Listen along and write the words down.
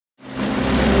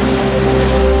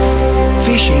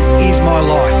my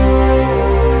life.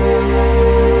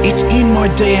 It's in my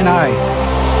DNA.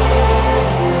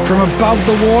 From above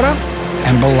the water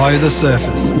and below the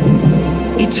surface.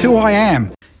 It's who I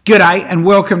am. G'day and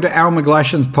welcome to Al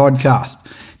McGlashan's podcast.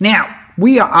 Now,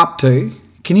 we are up to,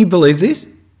 can you believe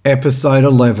this? Episode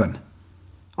 11.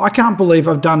 I can't believe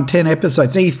I've done 10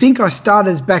 episodes. Now, you think I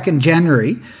started this back in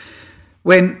January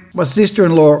when my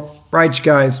sister-in-law, Rach,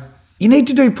 goes, you need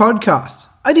to do podcasts.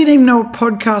 I didn't even know what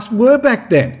podcasts were back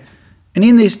then. And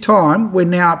in this time, we're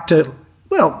now up to,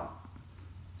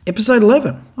 episode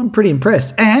 11. I'm pretty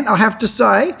impressed. And I have to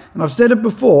say, and I've said it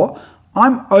before,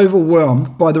 I'm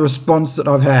overwhelmed by the response that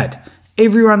I've had.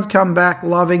 Everyone's come back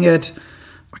loving it.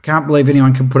 I can't believe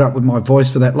anyone can put up with my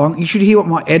voice for that long. You should hear what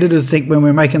my editors think when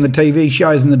we're making the TV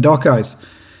shows and the docos.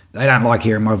 They don't like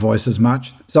hearing my voice as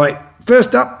much. So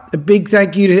first up, a big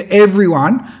thank you to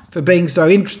everyone for being so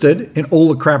interested in all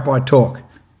the crap I talk.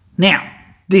 Now,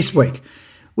 this week,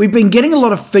 we've been getting a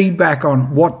lot of feedback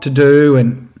on what to do,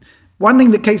 and one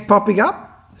thing that keeps popping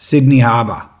up, Sydney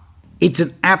Harbour. It's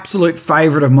an absolute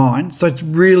favourite of mine, so it's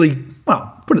really,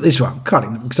 put it this way, I'm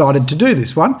kind of excited to do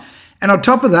this one. And on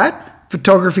top of that,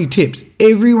 photography tips.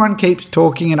 Everyone keeps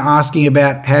talking and asking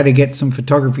about how to get some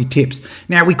photography tips.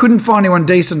 Now, we couldn't find anyone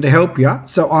decent to help you,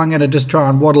 so I'm going to just try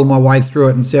and waddle my way through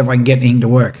it and see if I can get anything to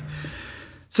work.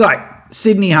 So,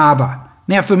 Sydney Harbour.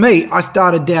 Now, for me, I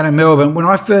started down in Melbourne. When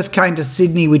I first came to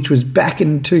Sydney, which was back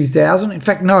in 2000, in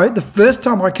fact, no, the first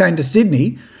time I came to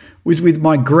Sydney was with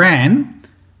my gran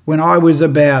when I was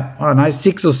about,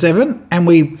 6 or 7, and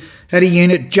we had a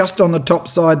unit just on the top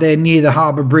side there near the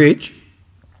Harbour Bridge.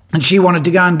 And she wanted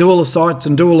to go and do all the sites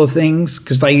and do all the things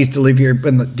because they used to live here,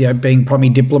 being pommy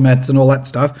diplomats and all that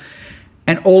stuff.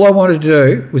 And all I wanted to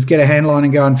do was get a handline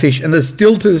and go and fish. And there's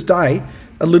still to this day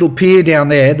a little pier down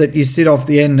there that you sit off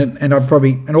the end, and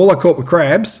all I caught were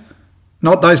crabs,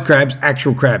 not those crabs,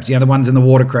 actual crabs, the ones in the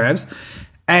water crabs.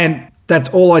 And that's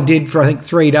all I did for,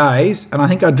 3 days. And I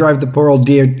think I drove the poor old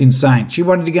dear insane. She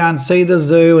wanted to go and see the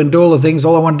zoo and do all the things.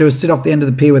 All I wanted to do was sit off the end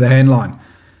of the pier with a handline.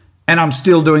 And I'm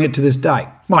still doing it to this day.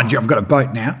 Mind you, I've got a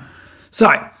boat now. So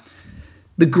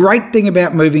the great thing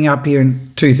about moving up here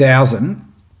in 2000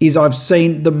 is I've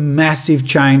seen the massive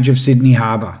change of Sydney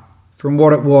Harbour from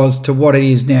what it was to what it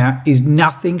is now is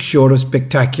nothing short of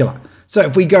spectacular. So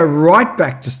if we go right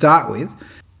back to start with,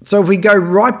 if we go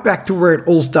right back to where it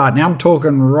all started, now I'm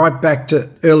talking right back to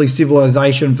early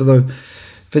civilization for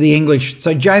the English.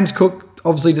 So James Cook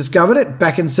obviously discovered it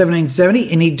back in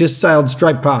 1770 and he just sailed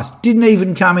straight past. Didn't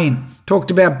even come in. Talked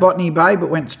about Botany Bay but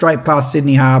went straight past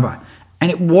Sydney Harbour.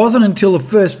 And it wasn't until the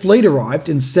first fleet arrived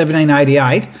in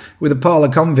 1788 with a pile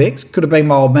of convicts, could have been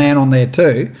my old man on there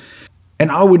too,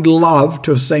 and I would love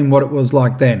to have seen what it was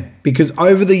like then. Because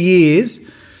over the years,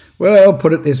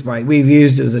 put it this way, we've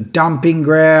used it as a dumping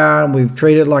ground, we've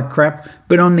treated it like crap.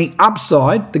 But on the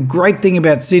upside, the great thing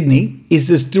about Sydney is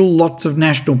there's still lots of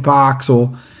national parks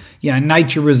or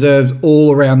nature reserves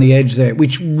all around the edge there,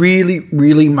 which really,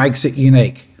 really makes it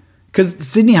unique. Because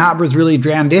Sydney Harbour is really a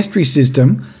drowned estuary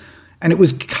system, and it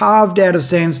was carved out of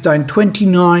sandstone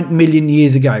 29 million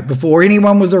years ago, before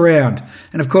anyone was around.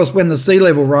 And of course, when the sea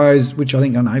level rose, which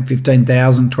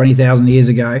 15,000, 20,000 years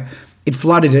ago, it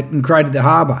flooded it and created the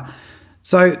harbour.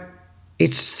 So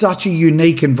it's such a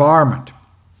unique environment.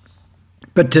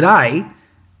 But today,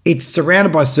 it's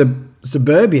surrounded by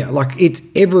suburbia, it's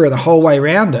everywhere the whole way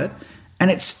around it,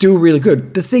 and it's still really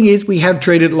good. The thing is, we have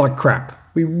treated it like crap.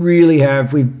 We really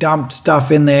have. We've dumped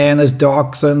stuff in there and there's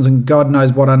dioxins and God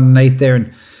knows what underneath there.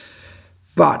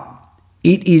 But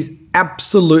it is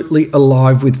absolutely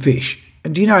alive with fish.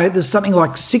 And do you know, there's something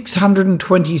like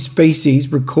 620 species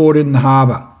recorded in the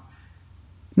harbour.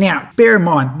 Now, bear in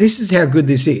mind, this is how good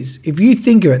this is. If you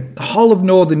think of it, the whole of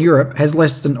Northern Europe has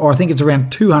less than, or I think it's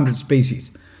around 200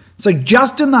 species. So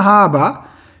just in the harbour,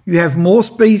 you have more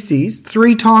species,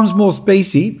 3 times more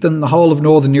species than the whole of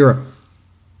Northern Europe.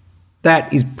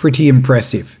 That is pretty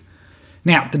impressive.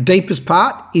 Now, the deepest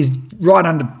part is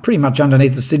pretty much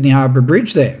underneath the Sydney Harbour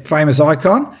Bridge there, famous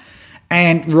icon,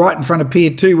 and right in front of Pier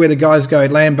 2 where the guys go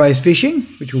land-based fishing,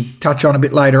 which we'll touch on a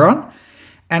bit later on.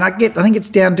 And I think it's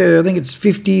down to, it's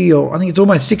 50 or I think it's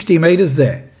almost 60 metres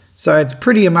there. So it's a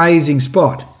pretty amazing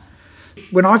spot.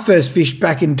 When I first fished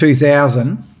back in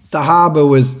 2000, the harbour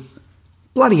was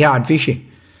bloody hard fishing.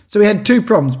 So we had 2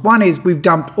 problems. One is we've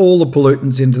dumped all the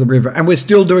pollutants into the river, and we're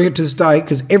still doing it to this day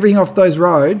because everything off those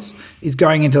roads is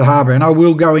going into the harbour. And I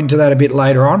will go into that a bit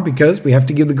later on because we have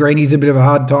to give the greenies a bit of a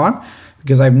hard time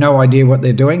because they have no idea what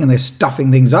they're doing and they're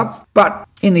stuffing things up. But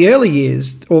in the early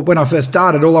years, or when I first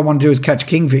started, all I wanted to do was catch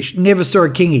kingfish. Never saw a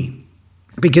kingy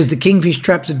because the kingfish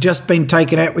traps had just been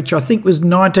taken out, which I think was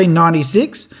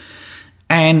 1996.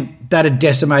 and that had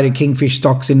decimated kingfish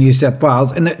stocks in New South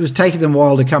Wales, and it was taking them a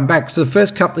while to come back. So the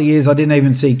first couple of years I didn't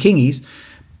even see kingies,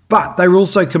 but they were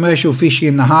also commercial fishing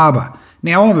in the harbour.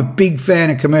 Now, I'm a big fan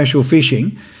of commercial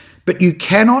fishing, but you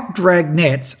cannot drag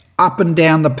nets up and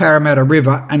down the Parramatta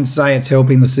River and say it's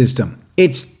helping the system.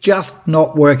 It's just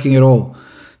not working at all.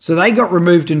 So they got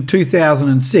removed in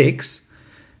 2006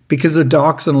 because of the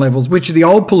dioxin levels, which are the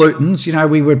old pollutants. You know,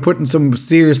 we were putting some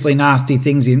seriously nasty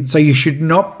things in. So you should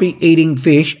not be eating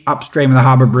fish upstream of the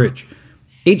harbour bridge.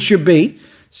 It should be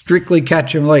strictly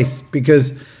catch and release,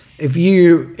 because if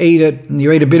you eat it and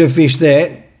you eat a bit of fish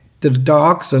there, the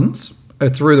dioxins are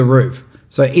through the roof.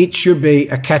 So it should be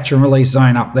a catch and release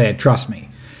zone up there, trust me.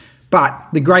 But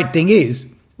the great thing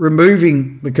is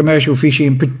removing the commercial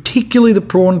fishing, particularly the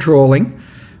prawn trawling,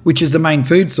 which is the main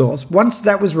food source. Once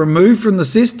that was removed from the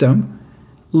system,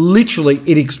 literally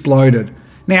it exploded.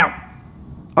 Now,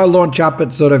 I launch up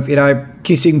at sort of,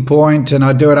 Kissing Point, and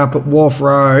I do it up at Wharf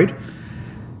Road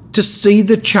to see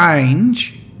the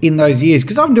change in those years,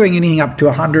 because I'm doing anything up to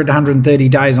 100, 130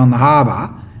 days on the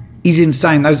harbour is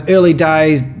insane. Those early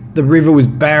days, the river was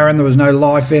barren, there was no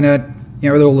life in it,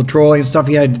 with all the trawling and stuff.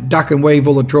 You had duck and weave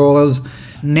all the trawlers.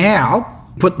 Now,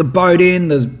 put the boat in,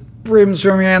 there's bream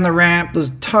swimming around the ramp,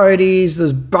 there's toadies,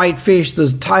 there's bait fish,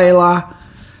 there's tailor.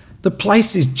 The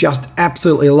place is just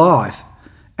absolutely alive.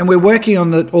 And we're working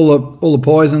on all the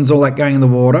poisons, all that going in the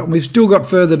water. And we've still got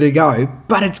further to go,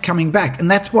 but it's coming back.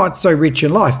 And that's why it's so rich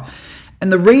in life.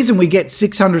 And the reason we get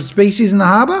 600 species in the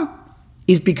harbour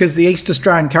is because the East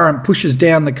Australian current pushes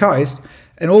down the coast,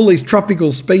 and all these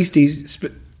tropical species,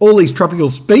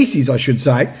 I should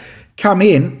say, come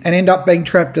in and end up being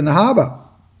trapped in the harbour.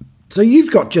 So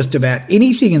you've got just about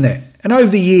anything in there. And over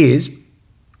the years,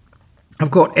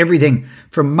 I've caught everything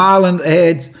from marlin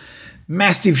heads,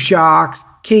 massive sharks,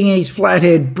 kingies,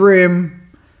 flathead,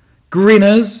 bream,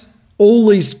 grinners, all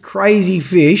these crazy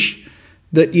fish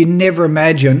that you never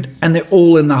imagined, and they're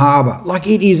all in the harbour. Like,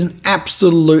 it is an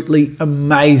absolutely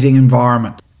amazing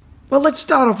environment. Well, let's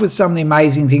start off with some of the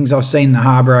amazing things I've seen in the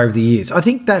harbour over the years. I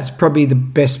think that's probably the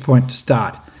best point to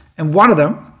start. And one of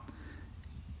them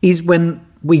is when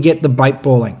we get the bait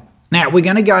balling. Now, we're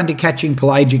going to go into catching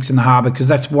pelagics in the harbour because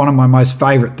that's one of my most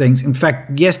favourite things. In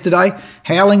fact, yesterday,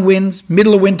 howling winds,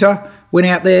 middle of winter, went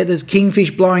out there, there's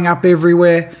kingfish blowing up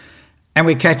everywhere, and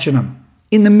we're catching them.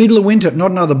 In the middle of winter,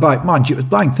 not another boat. Mind you, it was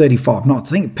blowing 35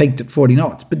 knots. I think it peaked at 40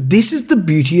 knots. But this is the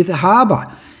beauty of the harbour,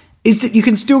 is that you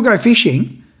can still go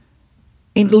fishing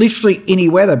in literally any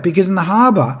weather, because in the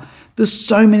harbour, there's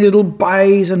so many little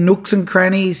bays and nooks and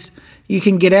crannies. You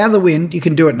can get out of the wind. You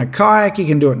can do it in a kayak. You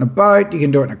can do it in a boat. You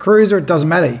can do it in a cruiser. It doesn't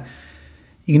matter.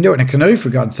 You can do it in a canoe, for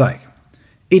God's sake.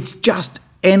 It's just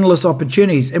endless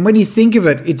opportunities. And when you think of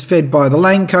it, it's fed by the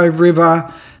Lane Cove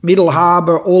River, Middle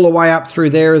Harbour, all the way up through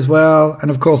there as well. And,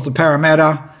 of course, the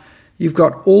Parramatta. You've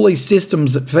got all these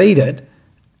systems that feed it,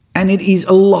 and it is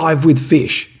alive with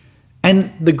fish.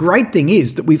 And the great thing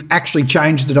is that we've actually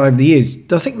changed it over the years.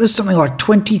 I think there's something like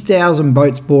 20,000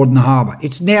 boats moored in the harbour.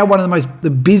 It's now one of the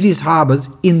busiest harbours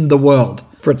in the world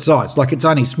for its size. Like, it's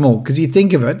only small because you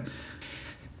think of it.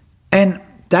 And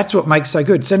that's what makes it so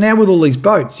good. So now with all these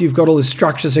boats, you've got all this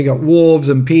structure. So you've got wharves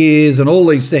and piers and all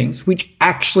these things which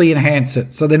actually enhance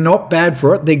it. So they're not bad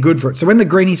for it, they're good for it. So when the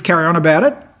greenies carry on about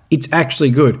it, it's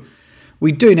actually good.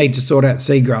 We do need to sort out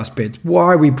seagrass beds.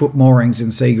 Why we put moorings in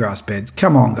seagrass beds?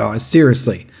 Come on, guys,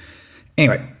 seriously.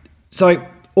 Anyway, so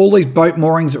all these boat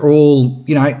moorings are all,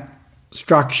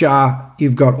 structure.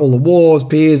 You've got all the wharves,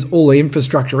 piers, all the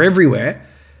infrastructure everywhere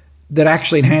that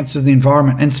actually enhances the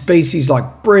environment. And species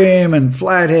like bream and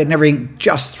flathead and everything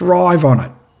just thrive on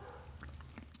it.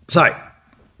 So,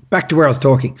 back to where I was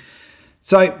talking.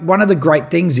 So, one of the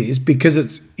great things is, because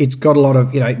it's got a lot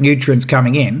of, nutrients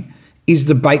coming in, is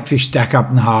the bait fish stack up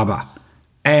in the harbour.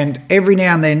 And every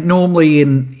now and then, normally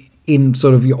in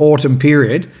sort of your autumn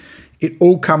period, it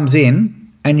all comes in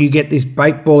and you get this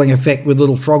bait balling effect with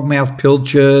little frogmouth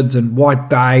pilchards and white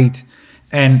bait.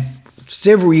 And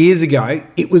several years ago,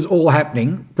 it was all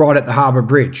happening right at the harbour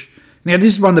bridge. Now,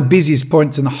 this is one of the busiest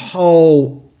points in the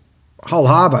whole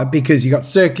harbour, because you got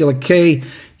Circular Quay.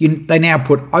 They now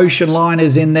put ocean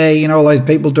liners in there, all those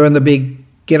people doing the big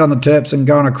get on the Terps and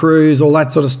go on a cruise, all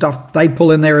that sort of stuff. They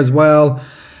pull in there as well.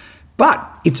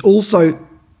 But it's also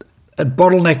a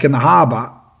bottleneck in the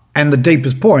harbour and the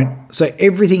deepest point. So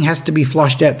everything has to be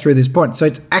flushed out through this point. So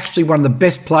it's actually one of the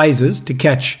best places to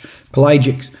catch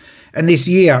pelagics. And this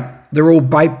year, they're all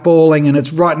bait balling, and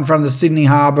it's right in front of the Sydney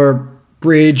Harbour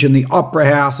Bridge and the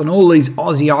Opera House and all these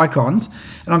Aussie icons.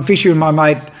 And I'm fishing with my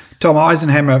mate Tom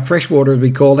Eisenhammer, Freshwater as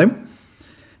we call him.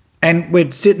 And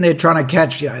we're sitting there trying to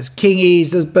catch, there's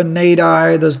kingies, there's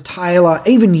bonito, there's tailor,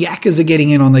 even yakkers are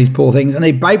getting in on these poor things, and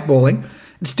they're bait balling.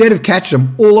 Instead of catch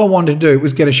them, all I wanted to do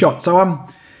was get a shot. So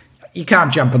you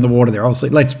can't jump in the water there, obviously.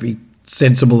 Let's be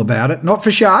sensible about it. Not for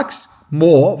sharks,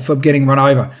 more for getting run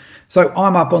over. So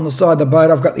I'm up on the side of the boat.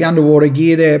 I've got the underwater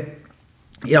gear there,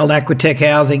 the old Aquatech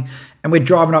housing, and we're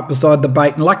driving up beside the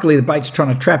bait. And luckily the bait's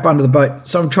trying to trap under the boat.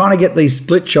 So I'm trying to get these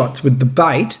split shots with the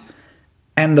bait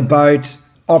and the boat,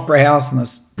 Opera House and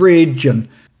the bridge and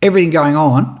everything going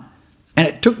on. And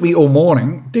it took me all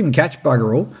morning. Didn't catch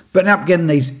bugger all, but ended up getting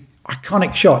these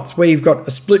iconic shots where you've got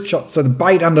a split shot. So the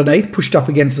bait underneath pushed up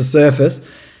against the surface,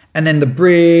 and then the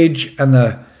bridge and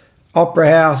the Opera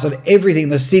House and everything,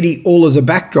 the city, all as a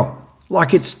backdrop.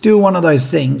 Like, it's still one of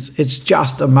those things. It's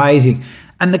just amazing.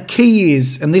 And the key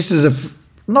is, and this is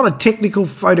not a technical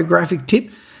photographic tip,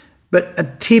 but a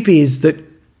tip is that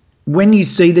when you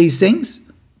see these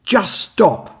things, just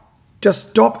stop. Just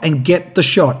stop and get the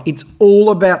shot. It's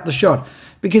all about the shot.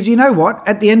 Because you know what?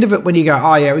 At the end of it, when you go,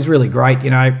 oh yeah, it was really great,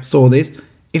 saw this.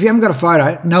 If you haven't got a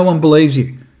photo, no one believes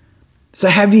you. So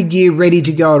have your gear ready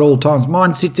to go at all times.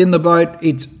 Mine sits in the boat.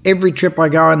 It's every trip I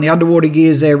go on, the underwater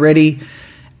gear's there ready.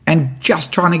 And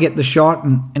just trying to get the shot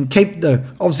and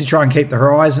obviously try and keep the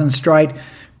horizon straight.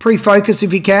 Pre-focus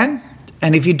if you can.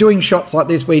 And if you're doing shots like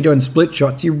this where you're doing split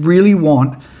shots, you really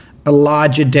want a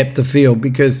larger depth of field,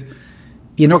 because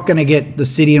you're not going to get the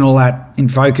city and all that in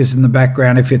focus in the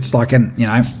background if it's like an,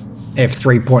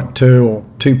 f3.2 or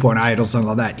 2.8 or something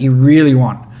like that. You really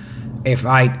want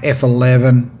f8,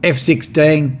 f11,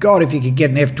 f16. God, if you could get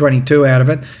an f22 out of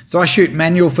it. So I shoot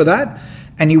manual for that,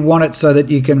 and you want it so that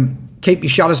you can keep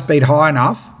your shutter speed high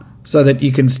enough so that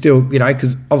you can still,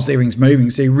 because obviously everything's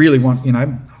moving. So you really want,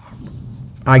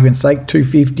 argument's sake,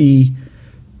 250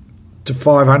 to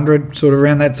 500, sort of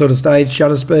around that sort of stage,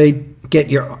 shutter speed. Get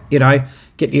your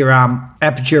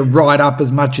aperture right up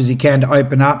as much as you can to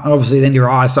open up. And obviously then your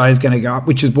ISO is going to go up,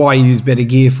 which is why you use better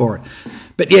gear for it.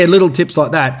 But yeah, little tips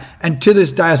like that. And to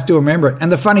this day, I still remember it.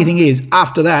 And the funny thing is,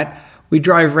 after that, we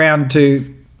drove round to,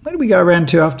 where did we go around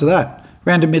to after that?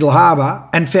 Round to Middle Harbour,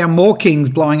 and found more kings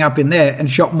blowing up in there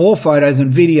and shot more photos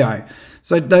and video.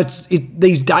 So that's it.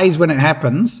 These days when it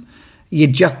happens, you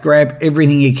just grab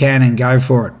everything you can and go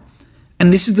for it.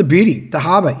 And this is the beauty. The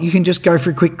harbour, you can just go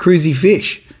for a quick cruisy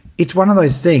fish. It's one of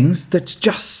those things that's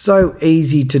just so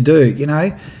easy to do,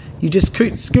 You just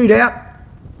scoot out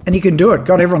and you can do it.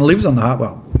 God, everyone lives on the harbour.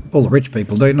 Well, all the rich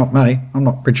people do, not me. I'm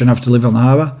not rich enough to live on the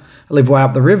harbour. I live way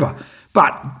up the river.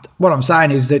 But what I'm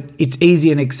saying is that it's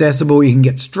easy and accessible. You can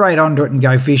get straight onto it and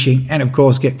go fishing, and, of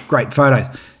course, get great photos.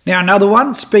 Now, another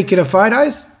one, speaking of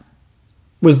photos,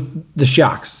 was the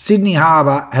sharks. Sydney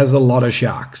Harbour has a lot of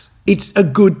sharks. It's a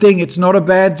good thing. It's not a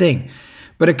bad thing.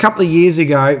 But a couple of years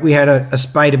ago, we had a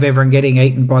spate of everyone getting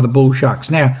eaten by the bull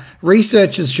sharks. Now,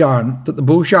 research has shown that the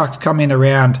bull sharks come in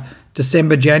around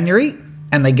December, January,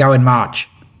 and they go in March.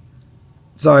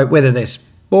 So whether they're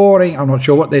spawning, I'm not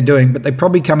sure what they're doing, but they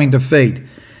probably come in to feed.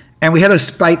 And we had a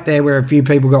spate there where a few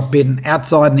people got bitten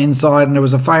outside and inside, and there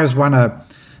was a famous one, a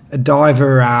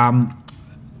diver,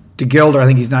 De Gelder, I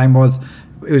think his name was.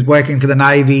 He was working for the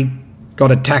Navy,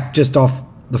 got attacked just off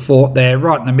the fort there,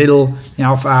 right in the middle,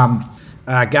 off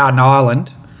Garden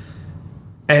Island.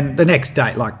 And the next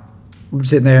day, I'm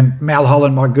sitting there, and Mal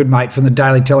Holland, my good mate from the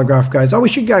Daily Telegraph, goes, we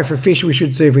should go for a fish. We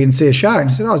should see if we can see a shark. And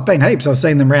I said, it's been heaps. I've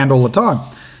seen them around all the time.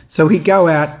 So we go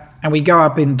out and we go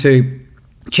up into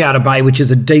Chowder Bay, which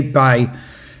is a deep bay,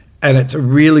 and it's a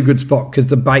really good spot because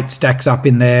the bait stacks up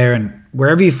in there, and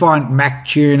wherever you find mac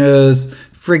tunas,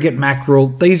 frigate mackerel,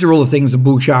 these are all the things the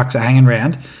bull sharks are hanging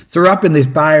around. So we're up in this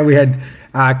bay, and we had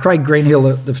Craig Greenhill,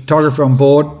 the photographer, on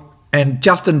board, and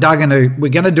Justin Duggan, who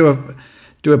we're going to do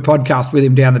a podcast with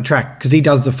him down the track because he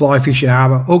does the fly fishing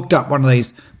harbour, hooked up one of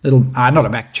these little, not a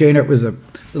mac tuna, it was a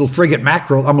little frigate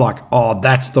mackerel. I'm like,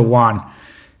 that's the one.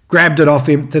 Grabbed it off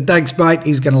him, said, thanks, mate.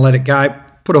 He's going to let it go.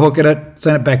 Put a hook in it,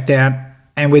 sent it back down,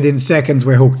 and within seconds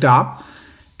we're hooked up.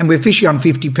 And we're fishing on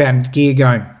 50-pound gear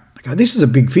going, this is a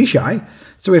big fish, eh?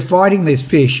 So we're fighting this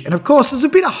fish. And, of course, there's a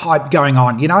bit of hype going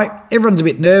on. Everyone's a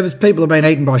bit nervous. People have been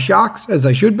eaten by sharks, as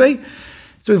they should be.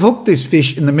 So we've hooked this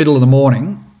fish in the middle of the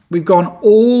morning. We've gone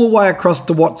all the way across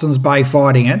to Watson's Bay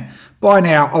fighting it. By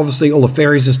now, obviously, all the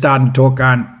ferries are starting to talk,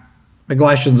 going,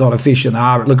 McGlashan's on a fish in the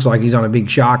harbour. It looks like he's on a big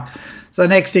shark. So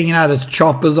next thing you know, there's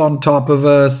choppers on top of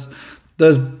us.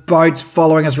 There's boats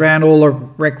following us around. All the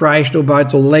recreational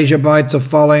boats or leisure boats are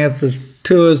following us. There's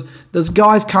tours. There's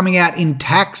guys coming out in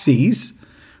taxis,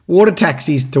 water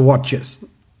taxis, to watch us.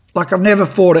 I've never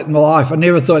fought it in my life. I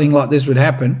never thought anything like this would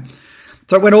happen.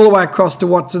 So it went all the way across to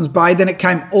Watson's Bay. Then it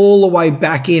came all the way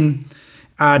back in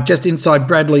just inside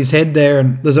Bradley's Head there,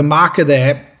 and there's a marker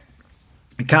there,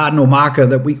 a cardinal marker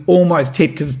that we almost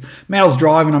hit because Mal's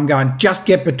driving. I'm going, just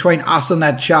get between us and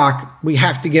that shark. We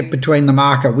have to get between the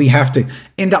marker. We have to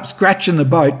end up scratching the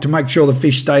boat to make sure the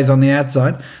fish stays on the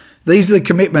outside. These are the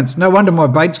commitments. No wonder my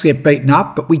baits get beaten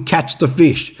up, but we catch the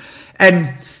fish.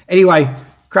 And anyway,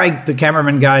 Craig, the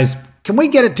cameraman, goes, can we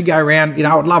get it to go around? You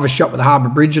know, I'd love a shot with the Harbour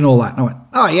Bridge and all that. And I went,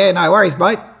 oh, yeah, no worries,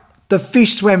 mate. The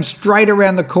fish swam straight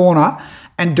around the corner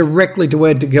and directly to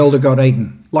where Gilda got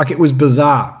eaten. Like, it was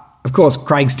bizarre. Of course,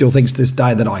 Craig still thinks to this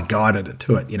day that I guided it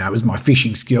to it. You know, it was my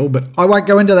fishing skill, but I won't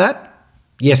go into that.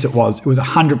 Yes, it was. It was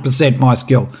 100% my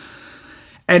skill.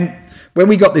 And when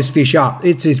we got this fish up,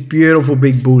 it's this beautiful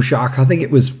big bull shark. I think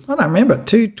it was, I don't remember,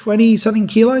 220-something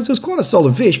kilos. It was quite a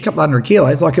solid fish, a couple hundred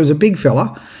kilos, like it was a big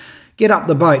fella. Get up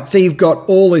the boat. So you've got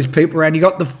all these people around. You've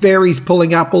got the ferries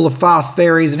pulling up, all the fast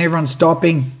ferries, and everyone's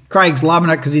stopping. Craig's loving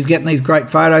it because he's getting these great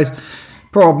photos.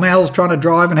 Poor old Mel's trying to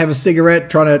drive and have a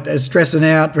cigarette, stressing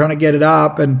out, trying to get it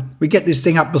up. And we get this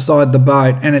thing up beside the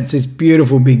boat, and it's this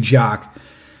beautiful big shark.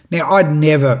 Now, I'd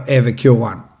never, ever kill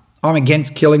one. I'm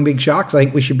against killing big sharks. I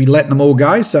think we should be letting them all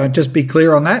go. So just be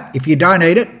clear on that. If you don't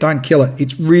eat it, don't kill it.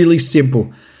 It's really simple.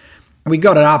 And we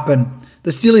got it up, and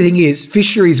the silly thing is,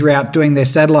 fisheries were out doing their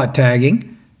satellite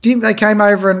tagging. Do you think they came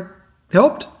over and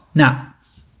helped? No.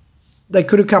 They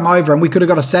could have come over and we could have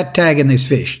got a sat tag in this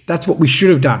fish. That's what we should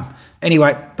have done.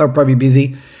 Anyway, they were probably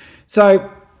busy.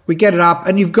 So we get it up,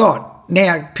 and you've got,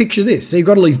 now picture this. So you've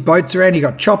got all these boats around, you've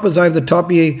got choppers over the top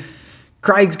of you.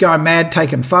 Craig's going mad,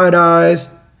 taking photos.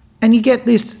 And you get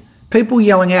this, people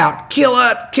yelling out, kill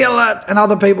it, and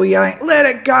other people yelling, let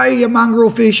it go, you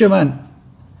mongrel fisherman.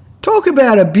 Talk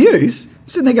about abuse.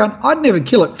 Sitting there going, I'd never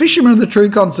kill it. Fishermen are the true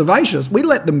conservationists. We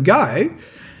let them go.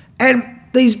 And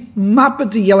these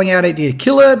muppets are yelling out at you,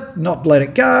 kill it, not let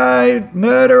it go,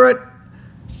 murder it.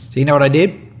 So you know what I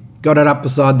did? Got it up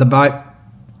beside the boat,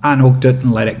 unhooked it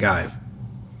and let it go.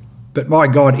 But my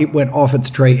God, it went off its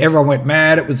tree. Everyone went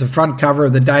mad. It was the front cover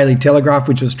of the Daily Telegraph,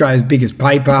 which is Australia's biggest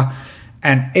paper.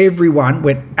 And everyone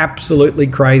went absolutely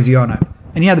crazy on it.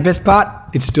 And you know the best part?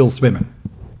 It's still swimming.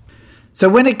 So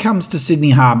when it comes to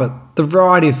Sydney Harbour, the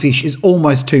variety of fish is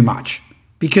almost too much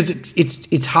because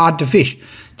it's hard to fish.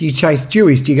 Do you chase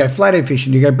dewies? Do you go flathead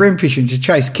fishing? Do you go bream fishing? Do you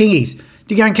chase kingies?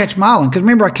 Do you go and catch marlin? Because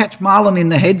remember, I catch marlin in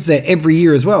the heads there every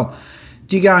year as well.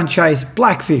 Do you go and chase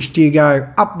blackfish? Do you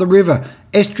go up the river,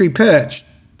 estuary perch?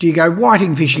 Do you go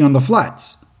whiting fishing on the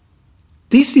flats?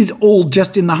 This is all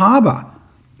just in the harbour.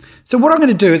 So what I'm going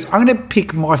to do is I'm going to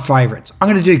pick my favourites. I'm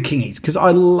going to do kingies because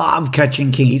I love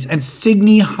catching kingies, and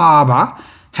Sydney Harbour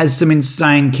has some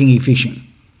insane kingie fishing.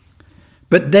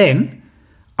 But then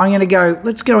I'm going to go,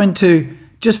 let's go into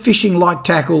just fishing light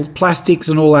tackle, plastics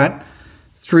and all that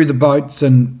through the boats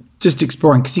and just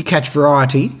exploring because you catch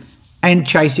variety, and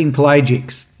chasing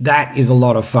pelagics. That is a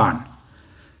lot of fun.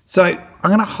 So I'm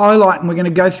going to highlight, and we're going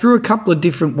to go through a couple of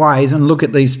different ways and look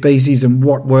at these species and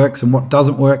what works and what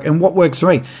doesn't work and what works for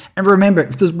me. And remember,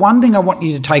 if there's one thing I want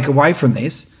you to take away from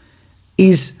this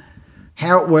is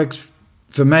how it works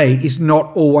for me is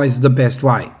not always the best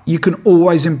way. You can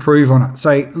always improve on it.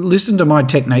 So listen to my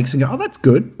techniques and go, oh, that's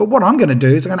good. But what I'm going to do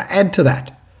is I'm going to add to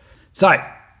that. So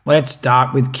let's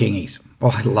start with kingies.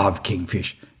 Oh, I love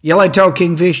kingfish. Yellowtail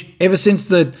kingfish. Ever since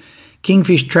the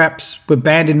kingfish traps were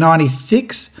banned in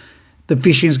 96, the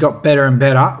fishing's got better and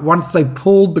better. Once they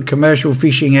pulled the commercial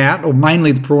fishing out, or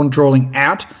mainly the prawn trawling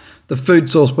out, the food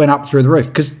source went up through the roof.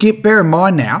 Because bear in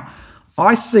mind now,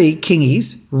 I see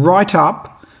kingies right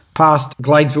up past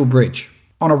Gladesville Bridge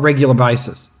on a regular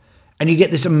basis. And you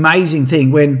get this amazing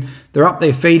thing when they're up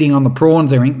there feeding on the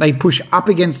prawns, everything, they push up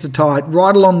against the tide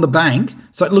right along the bank,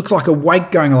 so it looks like a wake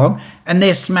going along, and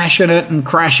they're smashing it and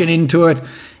crashing into it.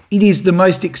 It is the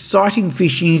most exciting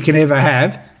fishing you can ever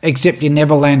have, except you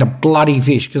never land a bloody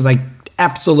fish because they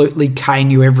absolutely cane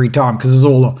you every time because there's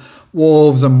all the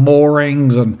wharves and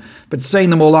moorings, but seeing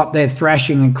them all up there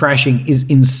thrashing and crashing is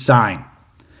insane.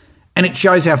 And it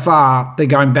shows how far they're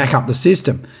going back up the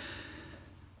system.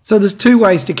 So there's two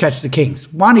ways to catch the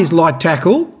kings. One is light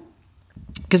tackle,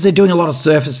 because they're doing a lot of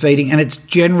surface feeding, and it's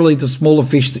generally the smaller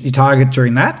fish that you target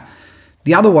during that.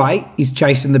 The other way is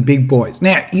chasing the big boys.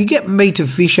 Now, you get meter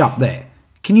fish up there.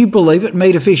 Can you believe it?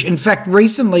 Meter fish. In fact,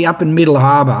 recently up in Middle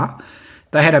Harbour,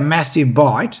 they had a massive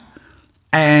bite,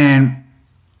 and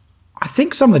I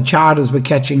think some of the charters were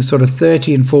catching sort of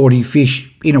 30 and 40 fish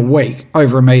in a week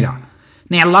over a metre.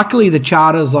 Now, luckily, the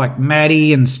charters like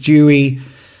Maddie and Stewie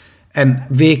and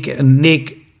Vic and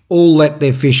Nick all let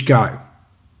their fish go.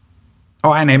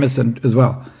 Oh, and Emerson as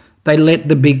well. They let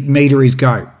the big meteries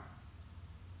go.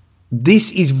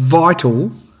 This is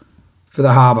vital for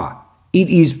the harbour. It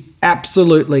is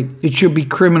Absolutely. It should be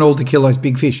criminal to kill those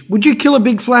big fish. Would you kill a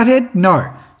big flathead?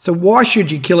 No. So why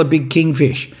should you kill a big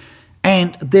kingfish?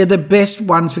 And they're the best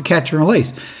ones for catch and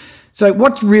release. So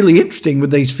what's really interesting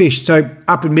with these fish, so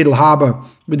up in Middle Harbour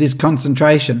with this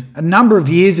concentration, a number of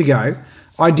years ago,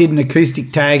 I did an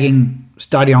acoustic tagging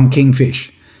study on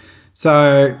kingfish.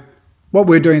 So what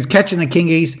we're doing is catching the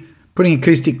kingies, putting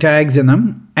acoustic tags in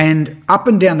them, and up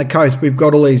and down the coast, we've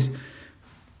got all these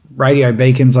radio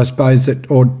beacons, I suppose,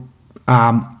 or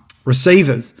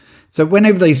receivers. So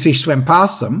whenever these fish swam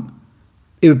past them,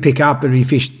 it would pick up, it'd be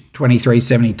fish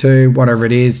 2372, whatever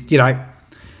it is,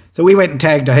 So we went and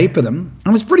tagged a heap of them,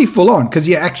 and it was pretty full on because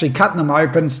you're actually cutting them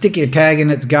open, stick your tag in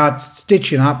its guts,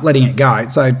 stitching up, letting it go.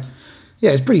 So,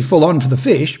 yeah, it's pretty full on for the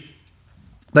fish.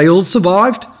 They all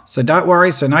survived, so don't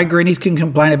worry. So no greenies can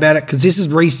complain about it because this is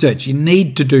research. You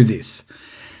need to do this.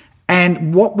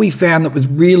 And what we found that was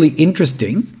really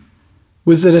interesting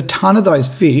was that a ton of those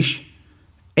fish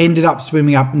ended up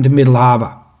swimming up into Middle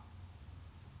Harbour.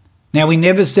 Now, we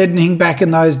never said anything back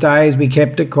in those days. We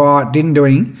kept it quiet, didn't do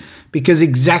anything, because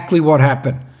exactly what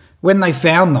happened. When they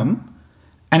found them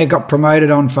and it got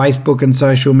promoted on Facebook and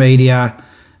social media,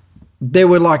 there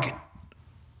were like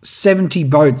 70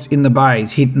 boats in the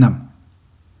bays hitting them.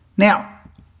 Now,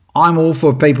 I'm all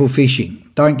for people fishing,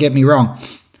 don't get me wrong,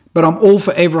 but I'm all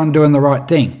for everyone doing the right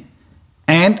thing.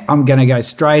 And I'm going to go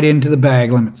straight into the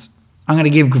bag limits. I'm going to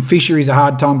give fisheries a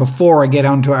hard time before I get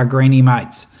onto our greenie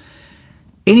mates.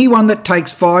 Anyone that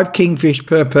takes 5 kingfish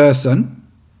per person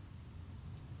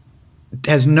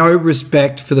has no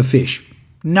respect for the fish.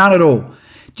 None at all.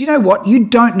 Do you know what? You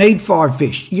don't need 5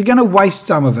 fish. You're going to waste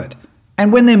some of it.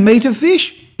 And when they're meter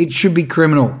fish, it should be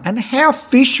criminal. And how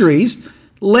fisheries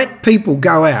let people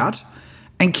go out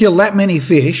and kill that many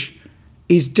fish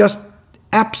is just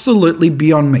absolutely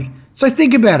beyond me. So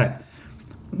think about it.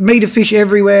 Meter fish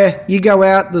everywhere. You go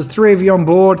out, there's 3 of you on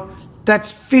board.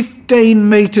 That's 15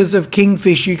 metres of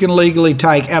kingfish you can legally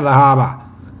take out of the harbour.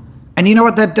 And you know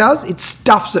what that does? It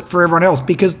stuffs it for everyone else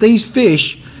because these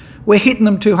fish, we're hitting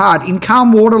them too hard. In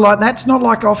calm water like that, it's not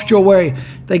like offshore where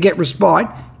they get respite.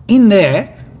 In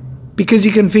there, because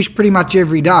you can fish pretty much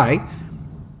every day,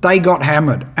 they got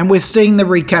hammered. And we're seeing the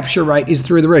recapture rate is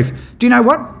through the roof. Do you know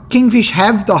what? Kingfish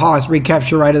have the highest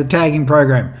recapture rate of the tagging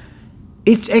program.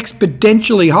 It's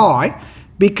exponentially high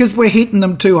because we're hitting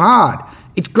them too hard.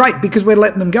 It's great because we're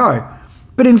letting them go.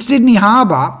 But in Sydney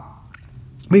Harbour,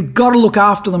 we've got to look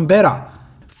after them better.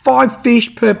 5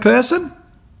 fish per person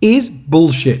is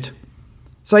bullshit.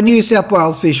 So New South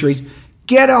Wales Fisheries,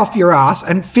 get off your ass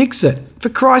and fix it. For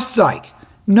Christ's sake.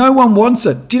 No one wants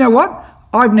it. Do you know what?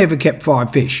 I've never kept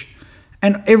 5 fish.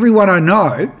 And everyone I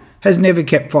know has never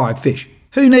kept 5 fish.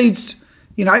 Who needs,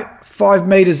 5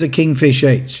 metres of kingfish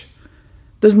each?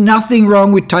 There's nothing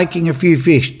wrong with taking a few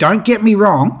fish. Don't get me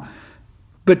wrong.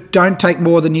 But don't take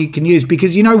more than you can use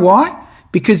because you know why?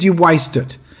 Because you waste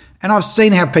it. And I've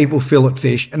seen how people fillet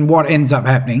fish and what ends up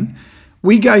happening.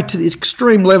 We go to the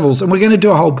extreme levels and we're going to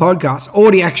do a whole podcast.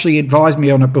 Audie actually advised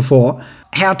me on it before,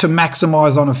 how to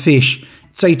maximise on a fish.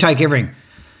 So you take everything.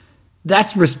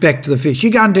 That's respect to the fish.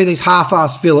 You go and do these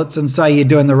half-assed fillets and say you're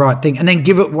doing the right thing and then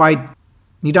give it away.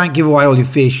 You don't give away all your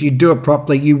fish. You do it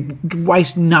properly. You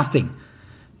waste nothing.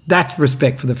 That's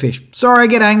respect for the fish. Sorry I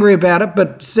get angry about it,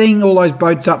 but seeing all those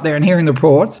boats up there and hearing the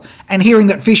reports and hearing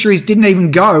that fisheries didn't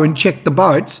even go and check the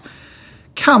boats,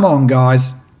 come on,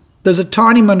 guys. There's a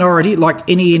tiny minority, like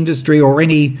any industry or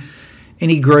any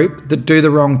group, that do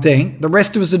the wrong thing. The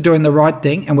rest of us are doing the right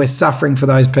thing and we're suffering for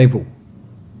those people.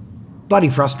 Bloody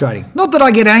frustrating. Not that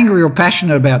I get angry or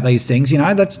passionate about these things,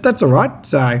 that's all right.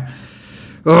 So,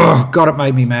 God, it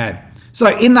made me mad.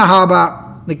 So in the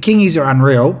harbour, the kingies are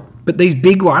unreal. But these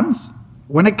big ones,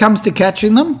 when it comes to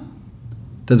catching them,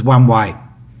 there's one way.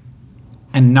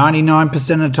 And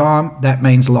 99% of the time, that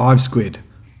means live squid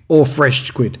or fresh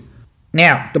squid.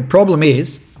 Now, the problem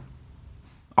is,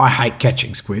 I hate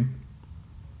catching squid.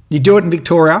 You do it in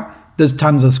Victoria, there's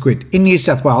tons of squid. In New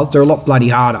South Wales, they're a lot bloody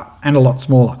harder and a lot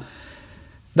smaller.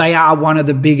 They are one of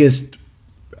the biggest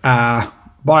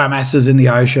biomasses in the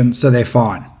ocean, so they're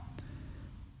fine.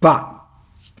 But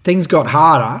things got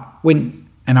harder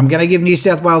and I'm going to give New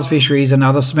South Wales Fisheries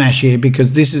another smash here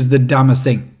because this is the dumbest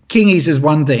thing. Kingies is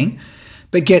one thing,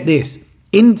 but get this.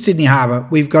 In Sydney Harbour,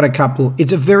 we've got a couple.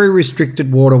 It's a very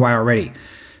restricted waterway already.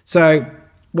 So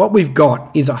what we've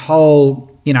got is a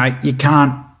whole, you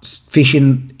can't fish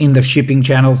in the shipping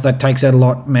channels. That takes out a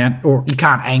lot amount, or you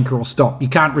can't anchor or stop. You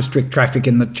can't restrict traffic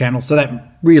in the channel. So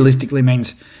that realistically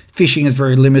means fishing is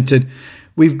very limited.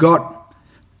 We've got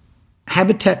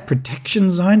habitat protection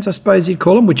zones, I suppose you'd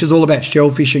call them, which is all about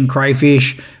shellfish and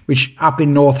crayfish, which up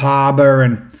in North Harbour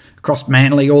and across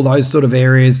Manly, all those sort of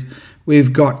areas.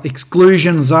 We've got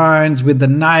exclusion zones with the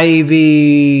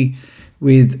Navy,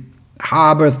 with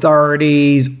harbour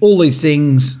authorities, all these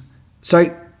things.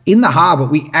 So in the harbour,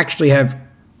 we actually have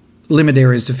limit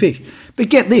areas to fish. But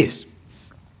get this,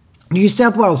 New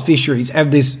South Wales Fisheries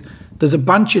have this, there's a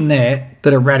bunch in there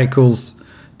that are radicals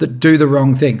that do the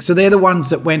wrong thing. So they're the ones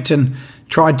that went and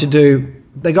tried to do,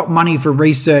 they got money for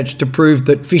research to prove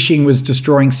that fishing was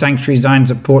destroying sanctuary zones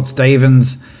at Port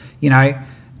Stephens,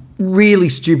 really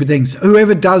stupid things.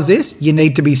 Whoever does this, you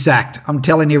need to be sacked. I'm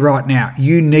telling you right now,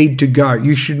 you need to go.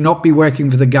 You should not be working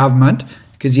for the government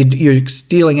because you're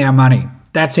stealing our money.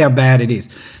 That's how bad it is.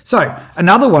 So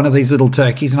another one of these little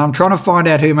turkeys, and I'm trying to find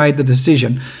out who made the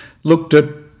decision, looked at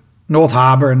North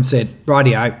Harbour and said,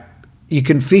 rightio, you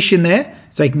can fish in there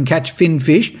so you can catch fin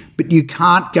fish, but you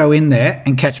can't go in there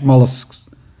and catch mollusks.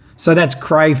 So that's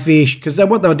crayfish, because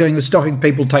what they were doing was stopping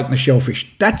people taking the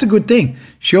shellfish. That's a good thing.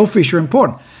 Shellfish are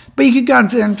important. But you could go in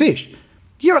there and fish.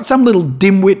 You know what some little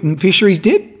dimwit in fisheries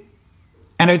did?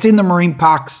 And it's in the Marine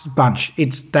Parks bunch.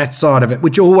 It's that side of it,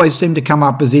 which always seem to come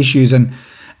up as issues. And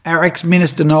our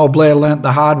ex-minister, Noel Blair, learnt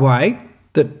the hard way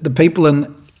that the people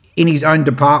in his own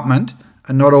department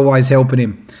are not always helping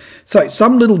him. So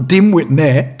some little dimwit in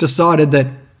there decided that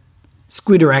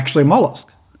squid are actually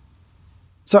mollusks.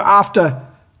 So after,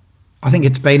 I think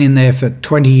it's been in there for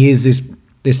 20 years,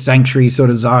 this sanctuary sort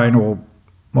of zone or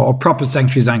a proper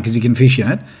sanctuary zone because you can fish in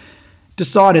it,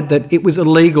 decided that it was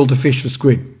illegal to fish for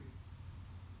squid.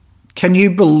 Can you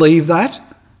believe that?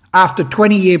 After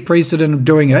 20-year precedent of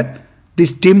doing it,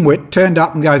 this dimwit turned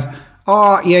up and goes,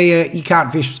 oh, yeah, you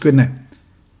can't fish for squid now.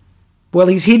 Well,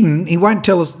 he's hidden. He won't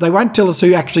tell us. They won't tell us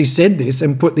who actually said this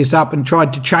and put this up and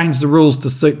tried to change the rules to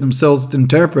suit themselves to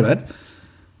interpret it.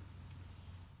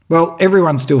 Well,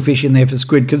 everyone's still fishing there for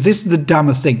squid because this is the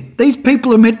dumbest thing. These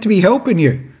people are meant to be helping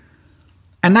you.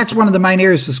 And that's one of the main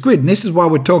areas for squid. And this is why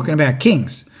we're talking about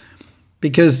kings,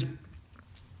 because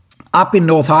up in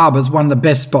North Harbour is one of the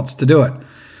best spots to do it.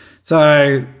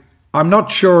 So I'm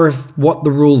not sure what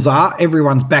the rules are.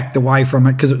 Everyone's backed away from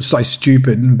it because it's so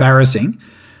stupid and embarrassing.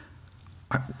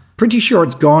 I'm pretty sure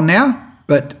it's gone now,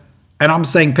 and I'm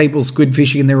seeing people squid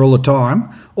fishing in there all the time.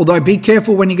 Although be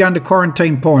careful when you go into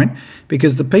Quarantine Point,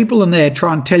 because the people in there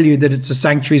try and tell you that it's a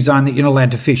sanctuary zone that you're not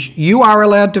allowed to fish. You are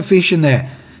allowed to fish in there.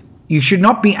 You should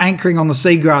not be anchoring on the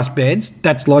seagrass beds.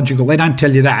 That's logical. They don't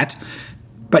tell you that.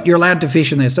 But you're allowed to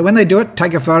fish in there. So when they do it,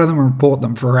 take a photo of them and report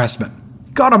them for harassment.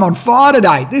 God, I'm on fire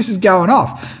today. This is going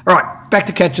off. All right, back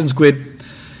to catching squid.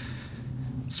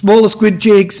 Smaller squid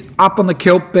jigs up on the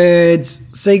kelp beds,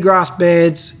 seagrass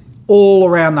beds, all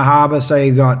around the harbour. So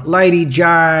you've got Lady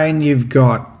Jane, you've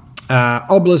got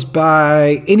Obelisk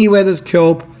Bay, anywhere there's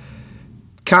kelp,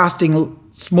 casting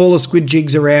smaller squid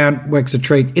jigs around works a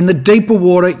treat. In the deeper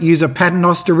water, use a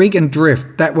paternoster rig and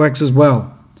drift. That works as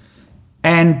well.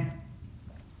 And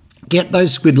get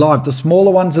those squid live. The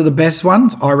smaller ones are the best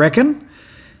ones, I reckon.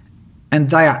 And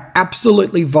they are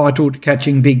absolutely vital to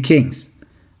catching big kings.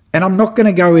 And I'm not going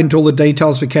to go into all the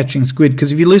details for catching squid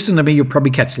because if you listen to me, you'll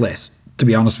probably catch less, to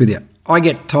be honest with you. I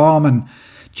get Tom and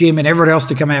Jim and everyone else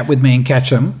to come out with me and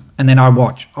catch them, and then I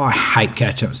watch. I hate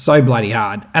catching them. It's so bloody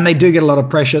hard. And they do get a lot of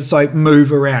pressure, so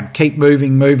move around. Keep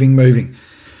moving.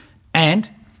 And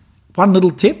one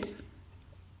little tip,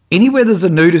 anywhere there's a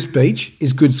nudist beach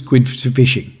is good squid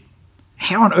fishing.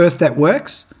 How on earth that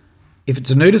works? If it's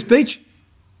a nudist beach,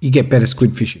 you get better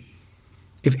squid fishing.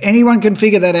 If anyone can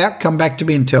figure that out, come back to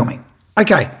me and tell me.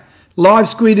 Okay, live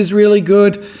squid is really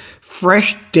good.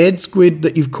 Fresh dead squid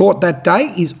that you've caught that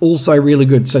day is also really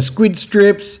good. So squid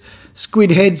strips, squid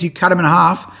heads, you cut them in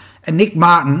half. And Nick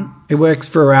Martin, who works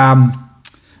for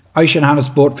Ocean Hunter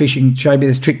Sport Fishing, showed me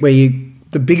this trick where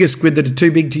the biggest squid that are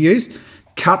too big to use,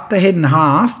 cut the head in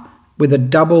half with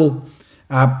a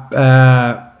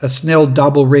Snell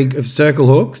double rig of circle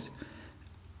hooks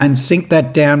and sink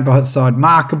that down beside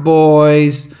marker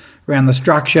buoys, around the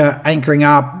structure, anchoring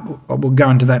up, we'll go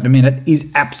into that in a minute,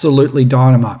 is absolutely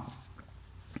dynamite.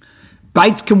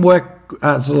 Baits can work,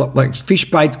 like fish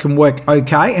baits can work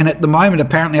okay, and at the moment,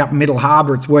 apparently up Middle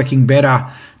Harbour, it's working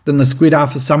better than the squid are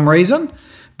for some reason,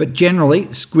 but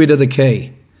generally, squid are the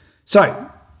key. So,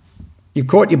 you've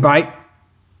caught your bait,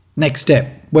 next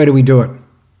step, where do we do it?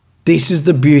 This is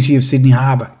the beauty of Sydney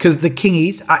Harbour, because the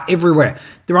kingies are everywhere.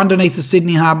 They're underneath the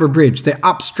Sydney Harbour Bridge. They're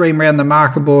upstream around the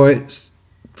marker buoys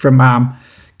from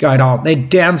Goat Island. They're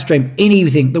downstream,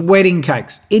 anything, the wedding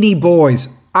cakes, any buoys,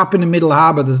 up in the Middle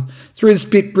Harbour, through the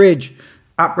Spit Bridge,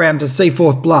 up round to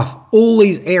Seaforth Bluff. All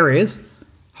these areas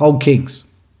hold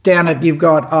kings. Down at, you've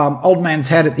got Old Man's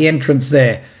Hat at the entrance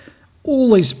there.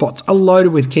 All these spots are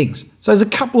loaded with kings. So there's a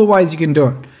couple of ways you can do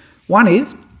it. One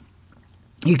is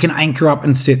you can anchor up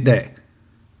and sit there.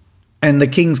 And the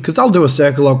kings, because they'll do a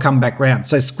circle, they'll come back round.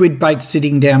 So squid bait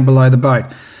sitting down below the boat.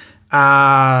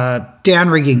 Down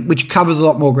rigging, which covers a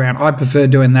lot more ground. I prefer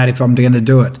doing that if I'm going to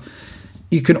do it.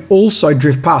 You can also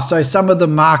drift past. So some of the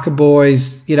marker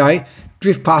boys,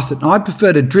 drift past it. And I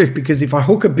prefer to drift because if I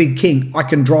hook a big king, I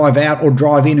can drive out or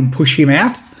drive in and push him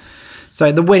out.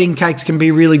 So the wedding cakes can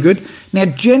be really good. Now,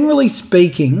 generally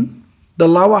speaking, the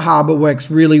lower harbour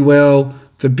works really well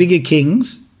for bigger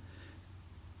kings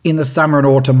in the summer and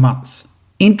autumn months.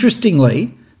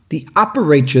 Interestingly, the upper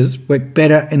reaches work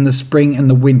better in the spring and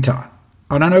the winter.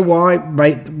 I don't know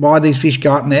why these fish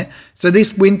go up in there. So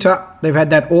this winter, they've had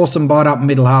that awesome bite up in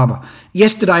Middle Harbour.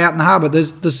 Yesterday out in the harbour,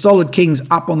 there's the solid kings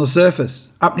up on the surface,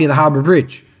 up near the harbour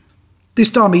bridge. This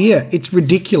time of year, it's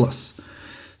ridiculous.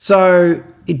 So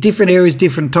in different areas,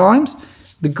 different times.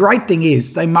 The great thing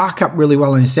is they mark up really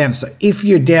well on your sounder. So if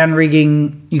you're down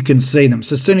rigging, you can see them.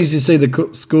 So as soon as you see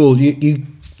the school,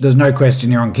 there's no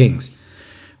question you're on kings.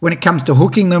 When it comes to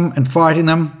hooking them and fighting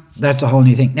them, that's a whole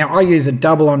new thing. Now, I use a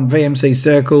double on VMC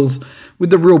circles with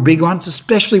the real big ones,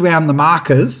 especially around the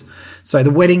markers. So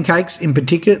the wedding cakes in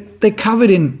particular, they're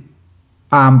covered in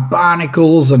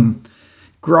barnacles and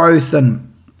growth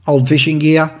and old fishing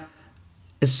gear.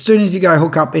 As soon as you go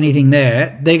hook up anything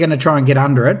there, they're going to try and get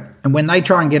under it. And when they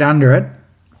try and get under it,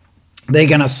 they're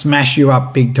going to smash you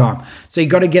up big time. So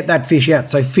you've got to get that fish out.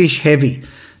 So fish heavy.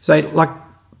 So like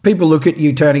people look at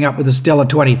you turning up with a Stella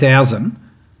 20,000,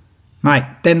 mate,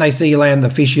 then they see you land the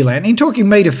fish you land. And you're talking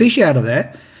metre fish out of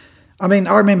there. I mean,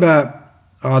 I remember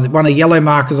one of the yellow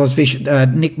markers I was fishing,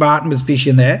 Nick Martin was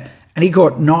fishing there, and he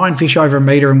caught 9 fish over a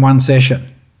metre in one session,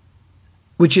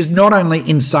 which is not only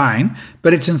insane,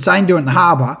 but it's insane doing it in the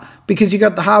harbour because you've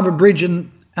got the harbour bridge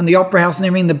and the Opera House and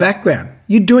everything in the background.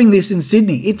 You're doing this in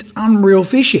Sydney. It's unreal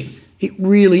fishing. It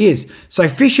really is. So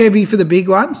fish heavy for the big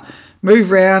ones.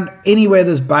 Move around. Anywhere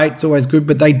there's bait, it's always good,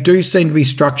 but they do seem to be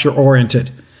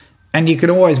structure-oriented. And you can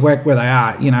always work where they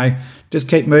are, just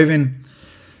keep moving.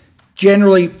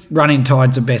 Generally, running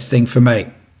tide's the best thing for me.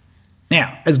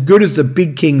 Now, as good as the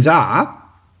big kings are,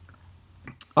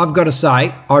 I've got to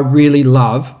say, I really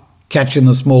love catching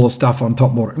the smaller stuff on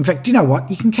top water. In fact, you know what?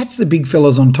 You can catch the big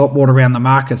fellas on top water around the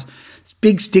markers. It's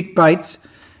big stick baits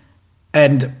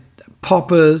and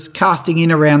poppers casting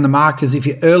in around the markers. If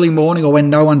you're early morning or when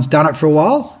no one's done it for a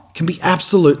while, it can be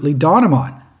absolutely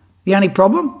dynamite. The only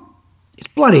problem? It's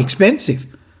bloody expensive.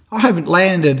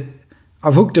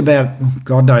 I've hooked about,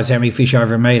 God knows how many fish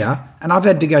over a metre, and I've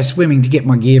had to go swimming to get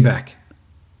my gear back.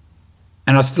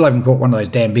 And I still haven't caught one of those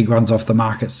damn big ones off the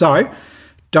market. So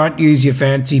don't use your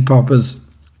fancy poppers.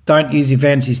 Don't use your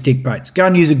fancy stick baits. Go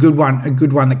and use a good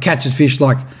one that catches fish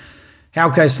like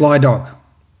Halco Sly Dog.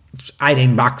 It's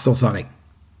 $18 or something.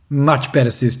 Much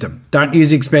better system. Don't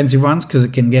use expensive ones because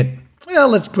it can get, well,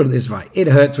 let's put it this way. It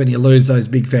hurts when you lose those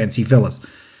big fancy fellas.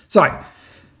 So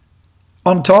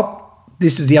on top,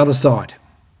 this is the other side.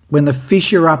 When the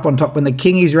fish are up on top, when the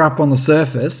kingies are up on the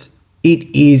surface,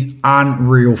 it is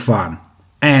unreal fun.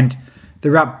 And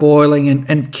they're up boiling.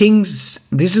 And kings,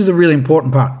 this is a really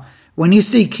important part. When you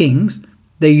see kings,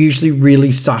 they're usually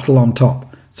really subtle on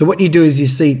top. So what you do is you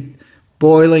see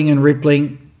boiling and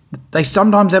rippling. They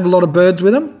sometimes have a lot of birds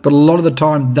with them, but a lot of the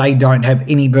time they don't have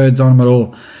any birds on them at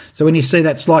all. So when you see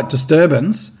that slight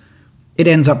disturbance, it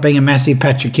ends up being a massive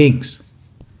patch of kings.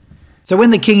 So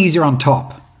when the kingies are on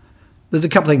top, there's a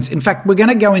couple of things. In fact, we're going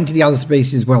to go into the other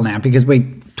species as well now because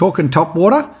we're talking top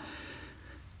water.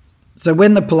 So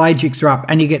when the pelagics are up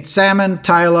and you get salmon,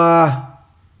 tailor,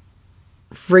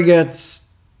 frigates,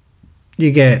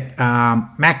 you get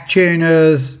mac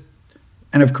tunas,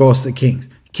 and of course the kings.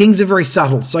 Kings are very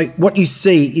subtle. So what you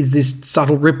see is this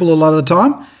subtle ripple a lot of the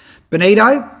time.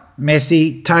 Bonito,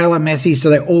 messy. Tailor, messy. So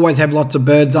they always have lots of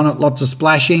birds on it, lots of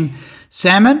splashing.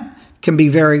 Salmon can be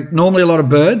normally a lot of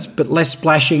birds, but less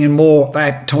splashing and more,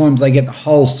 at times they get the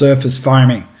whole surface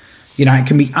foaming. It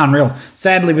can be unreal.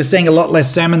 Sadly, we're seeing a lot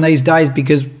less salmon these days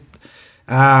because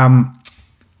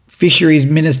Fisheries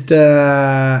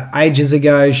Minister ages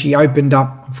ago, she opened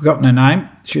up, I've forgotten her name,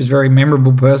 she was a very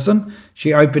memorable person.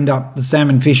 She opened up the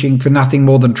salmon fishing for nothing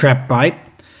more than trap bait,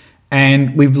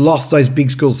 and we've lost those big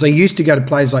schools. So you used to go to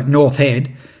places like North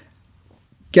Head,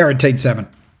 guaranteed salmon.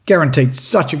 Guaranteed,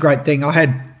 such a great thing.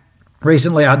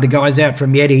 Recently I had the guys out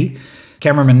from Yeti,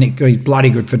 cameraman Nick, who's a bloody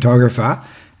good photographer,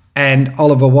 and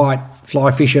Oliver White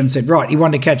fly fishing and said, right, you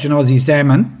want to catch an Aussie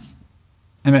salmon?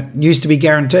 And it used to be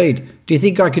guaranteed. Do you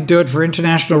think I could do it for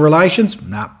international relations?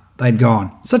 No, they'd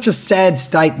gone. Such a sad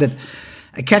state that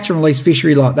a catch and release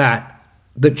fishery like that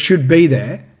should be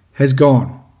there has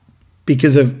gone.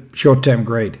 because of short-term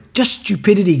greed. Just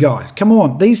stupidity, guys. Come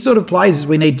on. These sort of places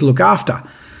we need to look after.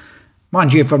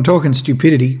 Mind you, if I'm talking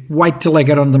stupidity, wait till I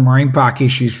get on the marine park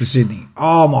issues for Sydney.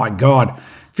 Oh, my God.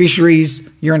 Fisheries,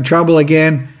 you're in trouble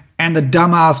again. And the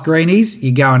dumbass greenies,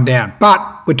 you're going down.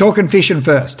 But we're talking fishing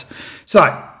first.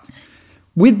 So,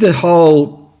 with the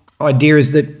whole idea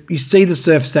is that you see the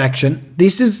surface action.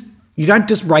 You don't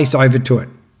just race over to it.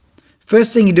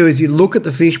 First thing you do is you look at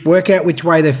the fish, work out which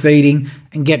way they're feeding,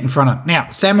 and get in front of it. Now,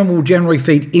 salmon will generally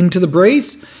feed into the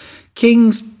breeze.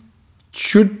 Kings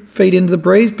should feed into the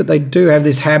breeze, but they do have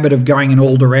this habit of going in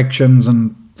all directions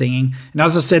and thinging. And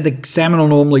as I said, the salmon will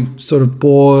normally sort of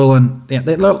boil, and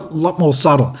they're a lot more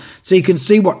subtle. So you can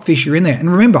see what fish are in there.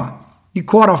 And remember, you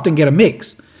quite often get a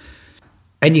mix,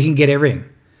 and you can get everything.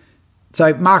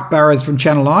 So Mark Burrows from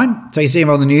Channel 9, so you see him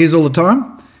on the news all the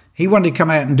time. He wanted to come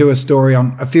out and do a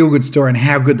feel-good story on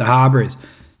how good the harbour is.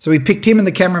 So we picked him and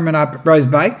the cameraman up at Rose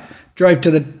Bay, drove to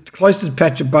the closest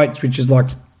patch of boats, which is like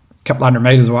a couple hundred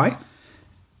metres away.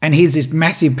 And here's this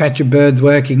massive patch of birds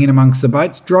working in amongst the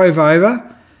boats. Drove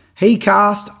over. He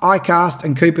cast, I cast,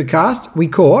 and Cooper cast. We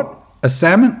caught a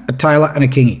salmon, a tailor, and a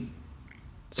kingy.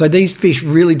 So these fish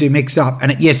really do mix up.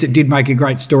 And yes, it did make a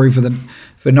great story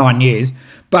for 9 years.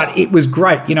 But it was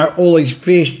great. All these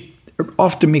fish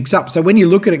often mix up. So when you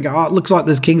look at it and go, oh, it looks like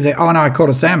there's kings there. Oh, no, I caught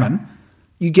a salmon.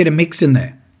 You get a mix in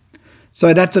there.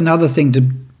 So that's another thing to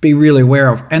be really aware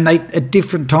of. And at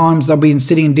different times, they'll be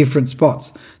sitting in different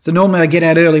spots. So normally I get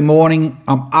out early morning,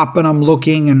 I'm up and I'm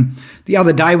looking. And the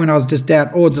other day when I was just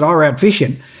out, or that I were out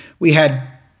fishing, we had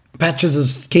patches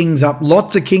of kings up,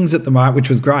 lots of kings at the moment, which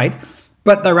was great.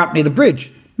 But they were up near the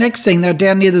bridge. Next thing, they're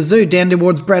down near the zoo, down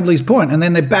towards Bradley's Point, and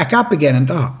then they're back up again, and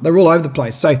they're all over the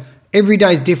place. So every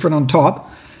day is different on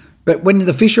top, but when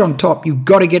the fish are on top, you've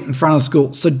got to get in front of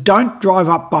school. So don't drive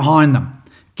up behind them.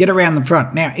 Get around the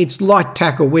front. Now, it's light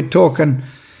tackle. We're talking,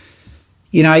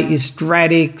 your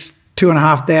Stradics,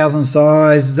 2,500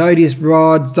 size, Zodius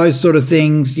rods, those sort of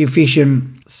things. You're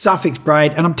fishing Suffolk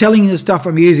braid. And I'm telling you the stuff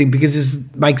I'm using because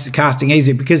this makes the casting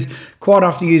easier, because quite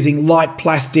often using light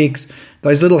plastics,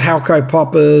 those little Halco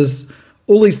poppers,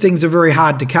 all these things are very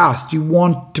hard to cast. You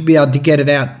want to be able to get it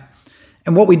out.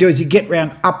 And what we do is you get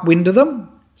round upwind of them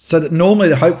so that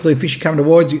normally, hopefully, fish come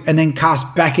towards you and then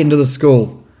cast back into the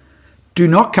school. Do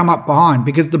not come up behind,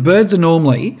 because the birds will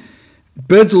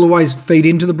always feed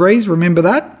into the breeze. Remember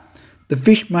that? The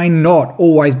fish may not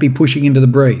always be pushing into the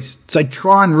breeze. So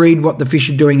try and read what the fish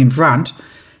are doing in front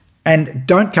and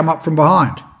don't come up from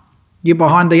behind. You're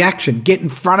behind the action. Get in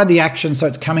front of the action so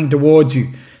it's coming towards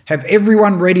you. Have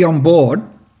everyone ready on board.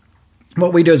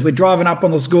 What we do is we're driving up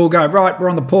on the school, go, right, we're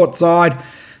on the port side.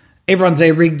 Everyone's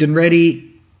there rigged and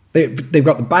ready. They've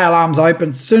got the bail arms open.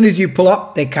 As soon as you pull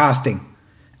up, they're casting.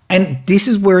 And this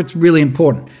is where it's really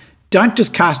important. Don't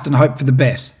just cast and hope for the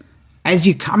best. As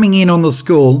you're coming in on the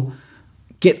school,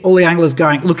 get all the anglers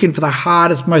going, looking for the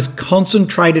hardest, most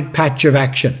concentrated patch of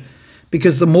action.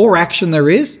 Because the more action there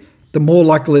is, the more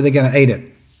likely they're going to eat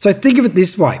it. So think of it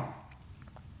this way.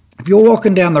 If you're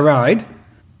walking down the road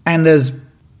and there's,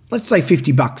 let's say,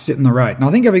 $50 sitting in the road. And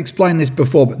I think I've explained this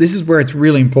before, but this is where it's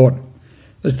really important.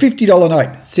 There's a $50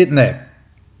 note sitting there.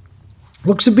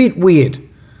 Looks a bit weird.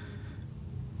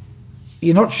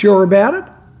 You're not sure about it,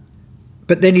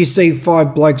 but then you see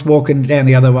 5 blokes walking down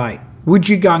the other way. Would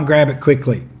you go and grab it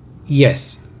quickly?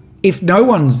 Yes. If no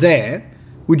one's there,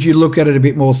 would you look at it a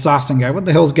bit more sus and go, what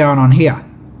the hell's going on here?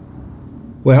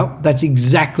 Well, that's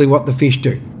exactly what the fish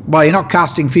do. Well, you're not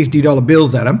casting $50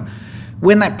 bills at them.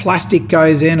 When that plastic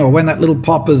goes in, or when that little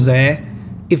popper's there,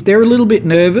 if they're a little bit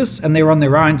nervous and they're on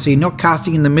their own, so you're not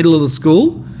casting in the middle of the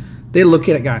school, they'll look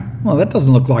at it going, well, that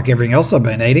doesn't look like everything else I've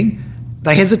been eating.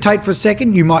 They hesitate for a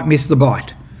second, you might miss the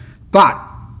bite. But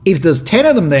if there's 10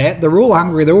 of them there, they're all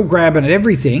hungry, they're all grabbing at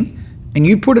everything, and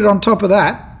you put it on top of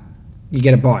that, you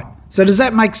get a bite. So does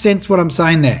that make sense what I'm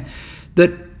saying there?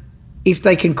 That if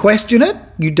they can question it,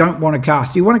 you don't want to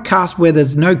cast. You want to cast where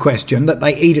there's no question, that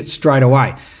they eat it straight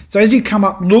away. So as you come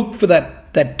up, look for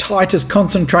that tightest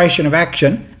concentration of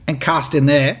action and cast in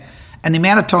there, and the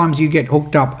amount of times you get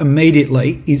hooked up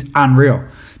immediately is unreal.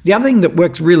 The other thing that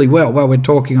works really well while we're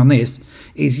talking on this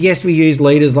is, yes, we use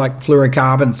leaders like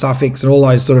fluorocarbon, Suffolks, and all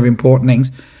those sort of important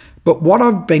things, but what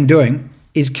I've been doing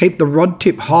is keep the rod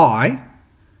tip high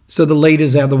so the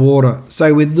leader's out of the water.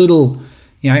 So with little,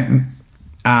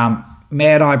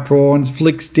 mad eye prawns,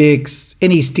 flick sticks,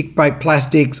 any stick bait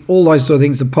plastics, all those sort of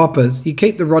things, the poppers, you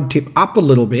keep the rod tip up a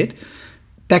little bit.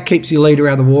 That keeps your leader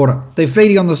out of the water. They're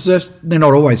feeding on the surface. They're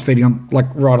not always feeding on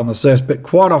right on the surface, but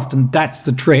quite often that's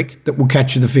the trick that will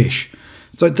catch you the fish.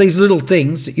 So it's these little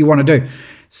things that you want to do. As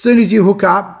soon as you hook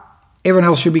up, Everyone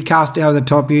else should be casting over the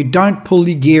top of you. Don't pull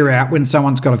your gear out when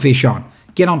someone's got a fish on.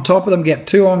 Get on top of them, get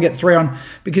 2 on, get 3 on,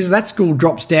 because if that school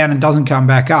drops down and doesn't come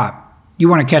back up, you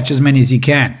want to catch as many as you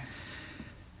can.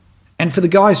 And for the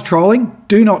guys trolling,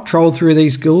 do not troll through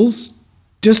these schools.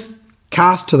 Just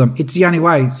cast to them. It's the only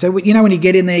way. So, when you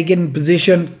get in there, you get in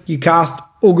position, you cast,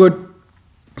 all good.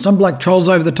 Some bloke trolls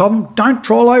over the top of them. Don't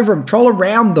troll over them. Troll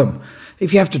around them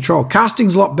if you have to troll.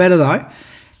 Casting's a lot better, though.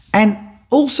 And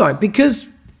also, because,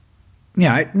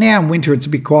 now in winter it's a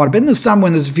bit quieter, but in the summer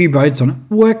when there's a few boats on it,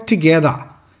 work together.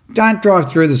 Don't drive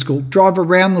through the school. Drive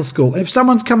around the school. And if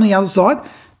someone's coming the other side,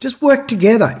 just work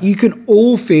together. You can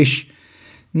all fish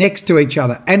next to each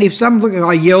other. And if some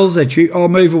guy yells at you, "Oh,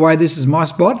 move away, this is my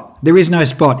spot," there is no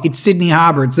spot. It's Sydney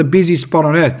Harbour. It's the busiest spot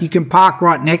on earth. You can park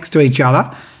right next to each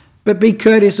other, but be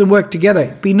courteous and work together.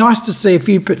 It'd be nice to see a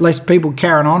few less people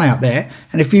carrying on out there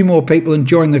and a few more people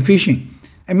enjoying the fishing.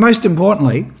 And most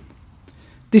importantly,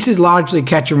 this is largely a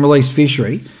catch and release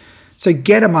fishery. So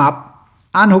get them up,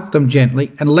 unhook them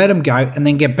gently and let them go, and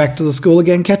then get back to the school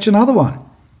again, catch another one.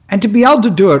 And to be able to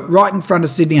do it right in front of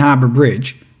Sydney Harbour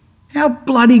Bridge, how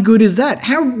bloody good is that?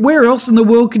 Where else in the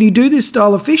world can you do this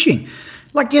style of fishing?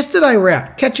 Like yesterday we're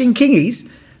out catching kingies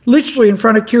literally in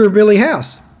front of Kirribilli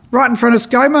House, right in front of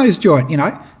ScoMo's joint, And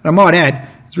I might add,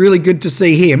 it's really good to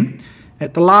see him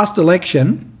at the last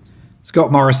election, Scott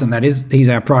Morrison that is, he's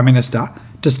our Prime Minister,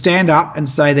 to stand up and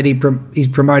say that he's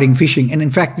promoting fishing. And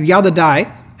in fact, the other day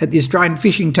at the Australian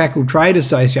Fishing Tackle Trade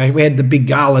Association, we had the big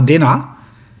gala dinner,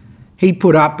 he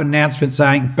put up an announcement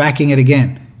saying, backing it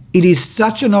again. It is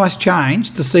such a nice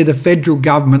change to see the federal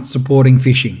government supporting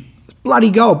fishing. It's bloody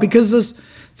gold, because there's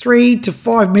 3 to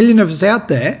 5 million of us out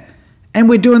there and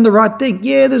we're doing the right thing.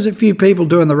 Yeah, there's a few people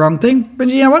doing the wrong thing, but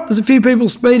you know what? There's a few people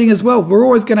speeding as well. We're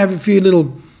always going to have a few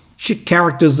little shit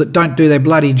characters that don't do their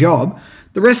bloody job.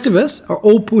 The rest of us are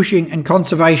all pushing and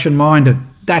conservation minded.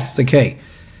 That's the key.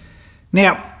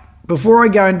 Now, before I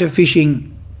go into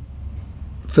fishing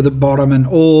for the bottom and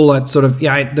all that sort of,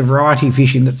 the variety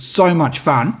fishing that's so much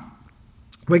fun,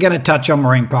 we're going to touch on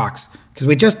marine parks, because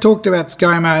we just talked about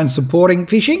ScoMo and supporting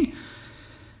fishing.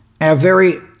 Our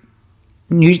very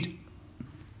new...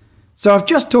 So I've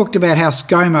just talked about how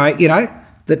ScoMo,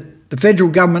 that the federal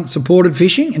government supported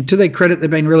fishing, and to their credit, they've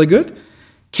been really good.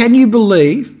 Can you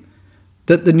believe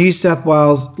that the New South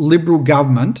Wales Liberal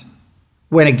government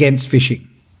went against fishing?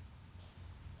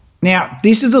 Now,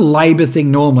 this is a Labor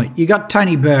thing normally. You got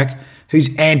Tony Burke,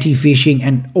 who's anti-fishing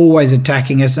and always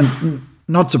attacking us, and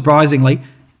not surprisingly,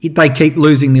 they keep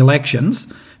losing the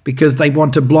elections because they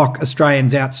want to block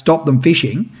Australians out, stop them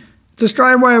fishing. It's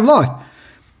Australian way of life.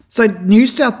 So New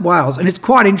South Wales, and it's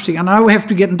quite interesting, I know we have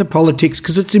to get into politics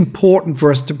because it's important for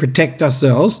us to protect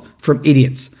ourselves from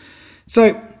idiots.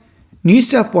 So New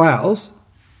South Wales,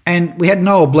 and we had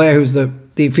Noel Blair, who was the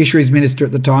fisheries minister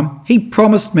at the time, he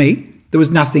promised me there was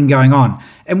nothing going on.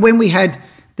 And when we had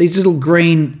these little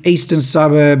green eastern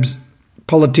suburbs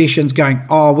politicians going,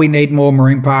 "Oh, we need more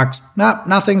marine parks," no,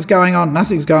 nothing's going on.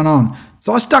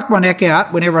 So I stuck my neck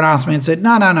out when everyone asked me and said,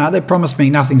 no, they promised me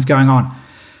nothing's going on.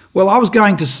 Well, I was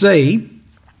going to see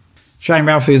Shane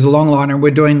Ralphie is a longliner, and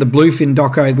we're doing the Bluefin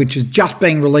doco, which is just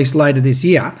being released later this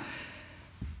year.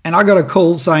 And I got a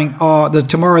call saying,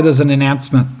 tomorrow there's an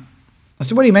announcement. I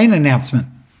said, "What do you mean announcement?"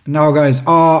 And Noel goes,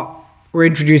 "We're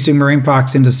introducing marine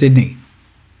parks into Sydney."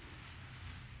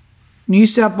 New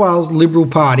South Wales Liberal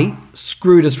Party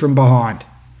screwed us from behind.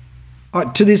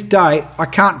 To this day, I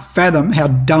can't fathom how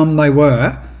dumb they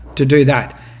were to do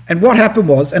that. And what happened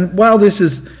was, and while this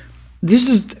is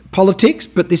politics,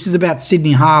 but this is about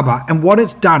Sydney Harbour, and what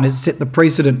it's done is set the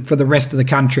precedent for the rest of the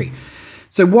country.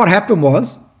 So what happened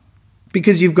was,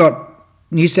 because you've got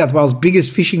New South Wales'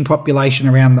 biggest fishing population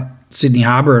around Sydney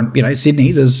Harbour, and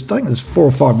Sydney, I think there's 4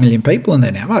 or 5 million people in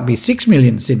there now. It might be 6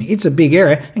 million in Sydney. It's a big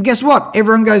area, and guess what?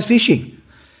 Everyone goes fishing.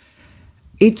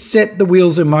 It set the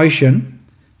wheels in motion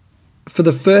for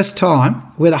the first time,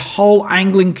 where the whole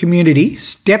angling community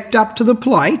stepped up to the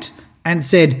plate and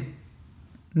said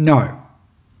no.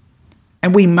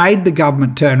 And we made the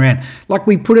government turn around. Like,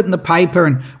 we put it in the paper,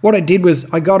 and what I did was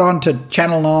I got on to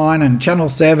Channel 9 and Channel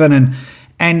 7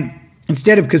 and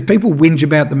instead of, because people whinge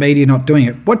about the media not doing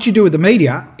it, what you do with the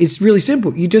media is really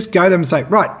simple. You just go to them and say,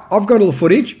 "Right, I've got all the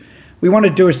footage. We want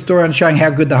to do a story on showing how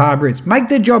good the harbour is." Make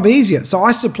their job easier. So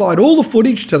I supplied all the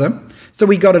footage to them, so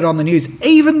we got it on the news.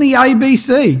 Even the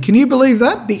ABC, can you believe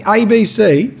that? The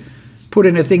ABC put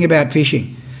in a thing about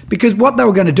fishing. Because what they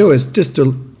were going to do is, just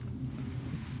to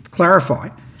clarify,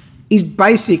 is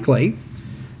basically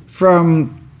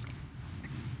from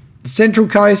the Central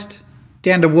Coast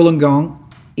down to Wollongong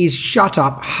is shut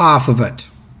up half of it.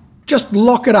 Just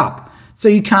lock it up. So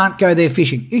you can't go there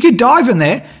fishing. You could dive in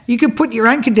there. You could put your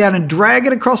anchor down and drag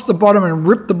it across the bottom and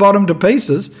rip the bottom to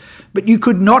pieces, but you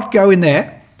could not go in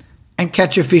there and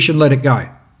catch a fish and let it go.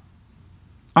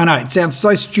 I know, it sounds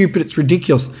so stupid, it's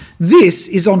ridiculous. This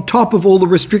is on top of all the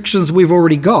restrictions we've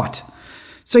already got.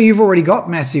 So you've already got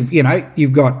massive,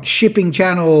 you've got shipping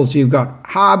channels, you've got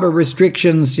harbour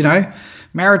restrictions,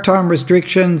 maritime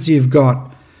restrictions, you've got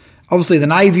obviously the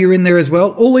Navy are in there as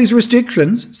well, all these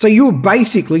restrictions. So you're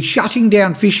basically shutting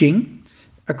down fishing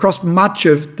across much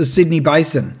of the Sydney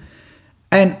Basin.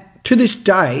 And to this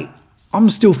day, I'm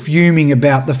still fuming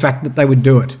about the fact that they would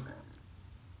do it.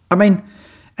 I mean,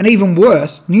 and even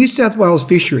worse, New South Wales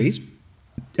Fisheries,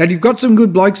 and you've got some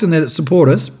good blokes in there that support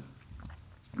us,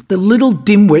 the little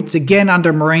dimwits, again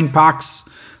under Marine Parks,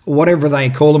 or whatever they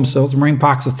call themselves, Marine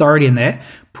Parks Authority in there,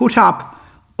 put up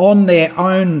on their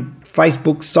own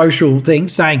Facebook social thing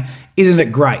saying, isn't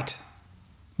it great?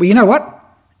 Well, you know what?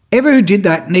 Everyone who did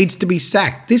that needs to be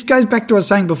sacked. This goes back to what I was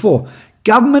saying before.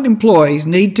 Government employees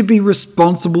need to be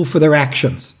responsible for their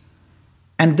actions.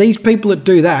 And these people that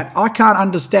do that, I can't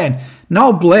understand.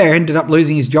 Noel Blair ended up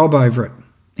losing his job over it.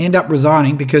 He ended up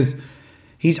resigning because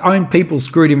his own people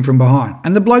screwed him from behind.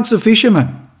 And the bloke's a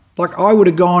fisherman. Like, I would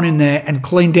have gone in there and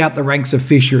cleaned out the ranks of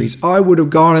fisheries. I would have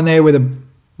gone in there with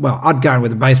I'd go in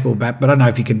with a baseball bat, but I don't know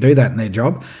if you can do that in their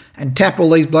job, and tap all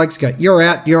these blokes, go, you're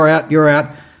out, you're out, you're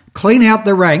out. Clean out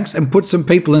the ranks and put some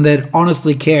people in there that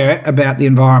honestly care about the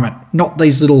environment, not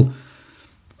these little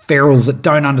ferals that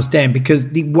don't understand,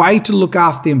 because the way to look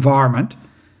after the environment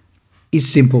is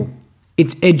simple.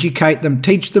 It's educate them,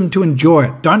 teach them to enjoy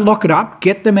it. Don't lock it up.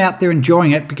 Get them out there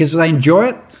enjoying it, because if they enjoy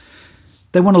it,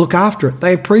 they want to look after it.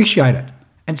 They appreciate it.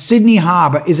 And Sydney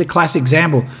Harbour is a classic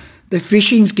example. The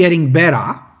fishing's getting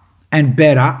better and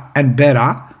better and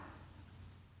better,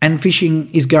 and fishing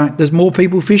is going, there's more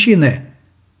people fishing there.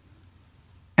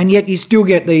 And yet you still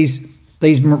get these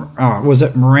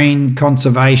marine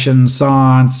conservation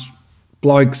science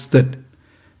blokes that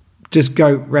just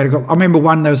go radical. I remember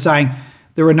one, they were saying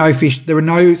there were no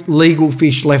legal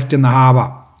fish left in the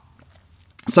harbour.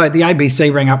 So the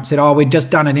ABC rang up and said, we'd just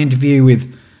done an interview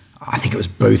with, I think it was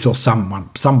Booth or some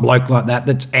bloke like that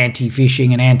that's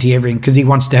anti-fishing and anti-everything, because he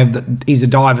wants to have he's a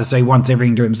diver, so he wants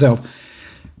everything to himself.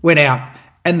 Went out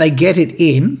and they get it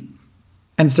in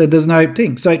and said there's no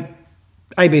thing. So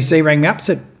ABC rang me up and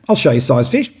said, I'll show you size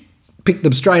fish. Picked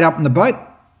them straight up in the boat,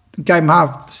 gave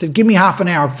them said, give me half an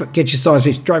hour, get your size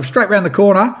fish. Drove straight round the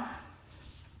corner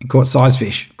and caught size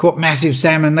fish. Caught massive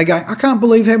salmon. They go, I can't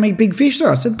believe how many big fish there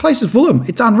are. I said, the place is full of them.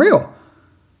 It's unreal.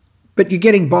 But you're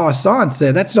getting bioscience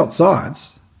there. That's not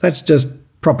science. That's just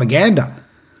propaganda.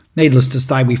 Needless to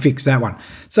say, we fixed that one.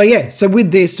 So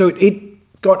with this,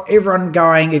 it got everyone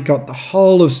going. It got the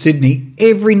whole of Sydney.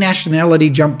 Every nationality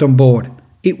jumped on board.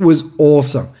 It was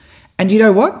awesome. And you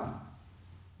know what?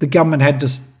 The government had to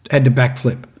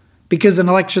backflip, because an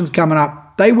election's coming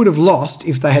up. They would have lost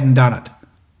if they hadn't done it.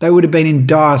 They would have been in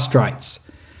dire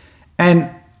straits. And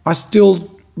I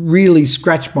still really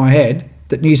scratch my head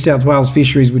that New South Wales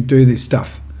Fisheries would do this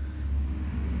stuff.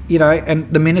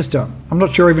 And the minister, I'm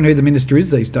not sure even who the minister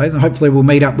is these days, and hopefully we'll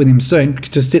meet up with him soon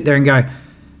to sit there and go,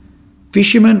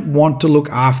 fishermen want to look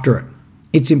after it.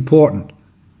 It's important.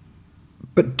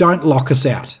 But don't lock us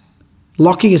out.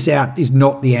 Locking us out is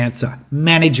not the answer.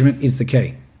 Management is the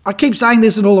key. I keep saying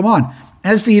this in all of mine.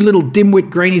 As for you little dimwit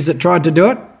greenies that tried to do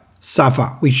it,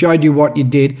 suffer. We showed you what you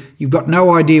did. You've got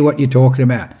no idea what you're talking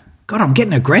about. God, I'm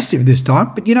getting aggressive this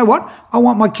time. But you know what? I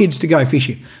want my kids to go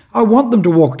fishing. I want them to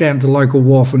walk down to the local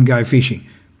wharf and go fishing,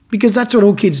 because that's what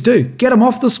all kids do. Get them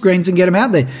off the screens and get them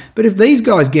out there. But if these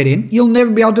guys get in, you'll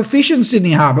never be able to fish in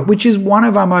Sydney Harbour, which is one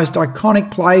of our most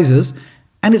iconic places,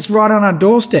 and it's right on our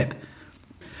doorstep.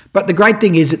 But the great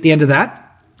thing is, at the end of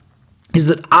that, is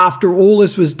that after all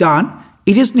this was done,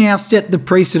 it has now set the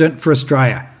precedent for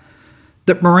Australia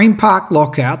that marine park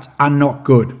lockouts are not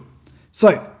good.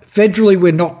 So federally,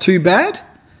 we're not too bad.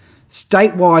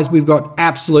 State-wise, we've got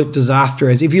absolute disaster.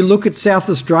 As if you look at South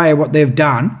Australia, what they've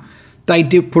done, they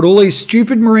did put all these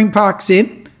stupid marine parks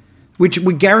in, which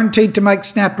we guaranteed to make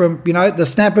snapper, the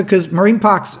snapper, because marine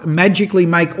parks magically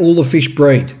make all the fish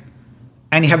breed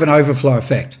and you have an overflow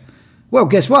effect. Well,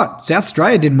 guess what? South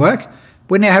Australia didn't work.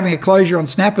 We're now having a closure on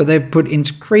snapper. They've put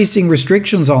increasing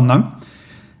restrictions on them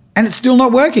and it's still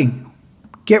not working.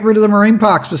 Get rid of the marine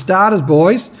parks for starters,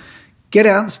 boys. Get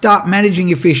out and start managing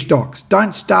your fish stocks.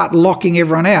 Don't start locking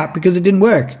everyone out because it didn't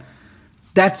work.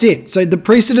 That's it. So the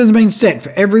precedent has been set for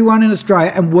everyone in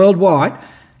Australia and worldwide.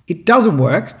 It doesn't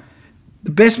work.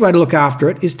 The best way to look after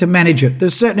it is to manage it.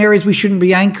 There's certain areas we shouldn't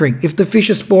be anchoring if the fish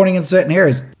are spawning in certain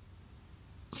areas.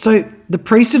 So the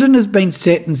precedent has been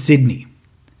set in Sydney.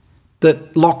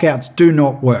 that lockouts do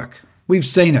not work. We've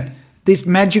seen it. This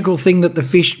magical thing that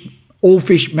all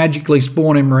fish magically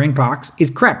spawn in marine parks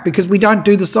is crap because we don't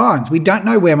do the science. We don't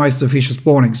know where most of the fish are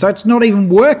spawning. So it's not even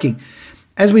working,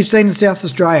 as we've seen in South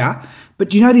Australia. But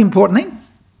do you know the important thing?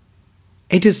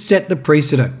 It has set the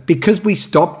precedent. Because we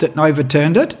stopped it and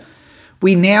overturned it,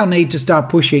 we now need to start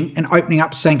pushing and opening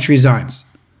up sanctuary zones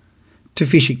to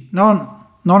fishing.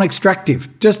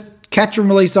 Non-extractive. Just catch and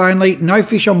release only, no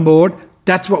fish on board.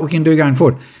 That's what we can do going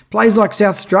forward. Places like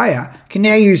South Australia can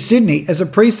now use Sydney as a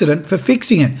precedent for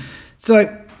fixing it.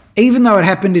 So even though it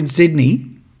happened in Sydney,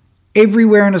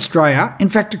 everywhere in Australia, in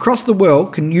fact across the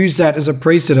world, can use that as a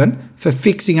precedent for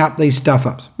fixing up these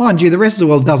stuff-ups. Mind you, the rest of the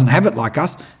world doesn't have it like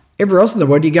us. Everywhere else in the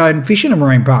world, you go and fish in a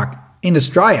marine park. In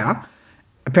Australia,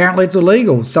 apparently it's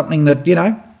illegal, something that,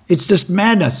 it's just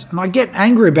madness. And I get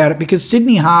angry about it because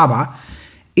Sydney Harbour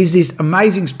is this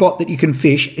amazing spot that you can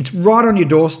fish. It's right on your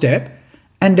doorstep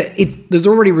and there's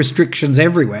already restrictions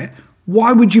everywhere.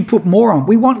 Why would you put more on?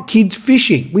 We want kids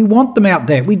fishing. We want them out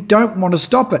there. We don't want to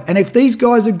stop it. And if these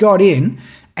guys had got in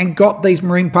and got these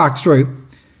marine parks through,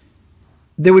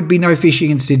 there would be no fishing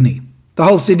in Sydney. The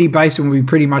whole Sydney basin would be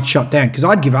pretty much shut down because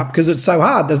I'd give up because it's so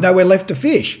hard. There's nowhere left to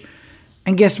fish.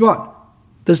 And guess what?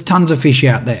 There's tons of fish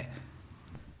out there.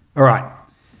 All right.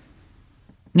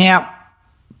 Now,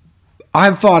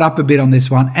 I've fired up a bit on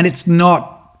this one, and it's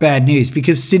not bad news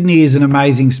because Sydney is an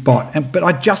amazing spot. But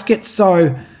I just get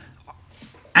so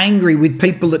angry with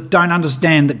people that don't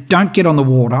understand, that don't get on the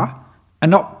water,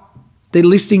 and they're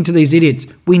listening to these idiots.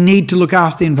 We need to look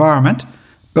after the environment,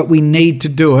 but we need to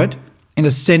do it in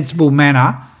a sensible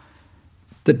manner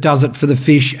that does it for the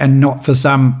fish and not for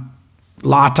some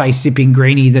latte sipping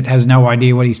greenie that has no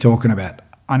idea what he's talking about.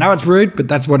 I know it's rude, but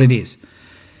that's what it is.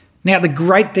 Now, the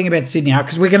great thing about Sydney Harbour,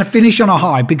 because we're going to finish on a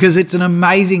high, because it's an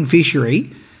amazing fishery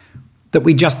that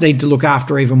we just need to look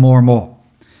after even more and more.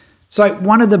 So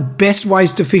one of the best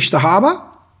ways to fish the harbour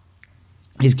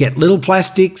is get little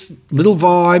plastics, little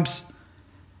vibes,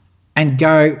 and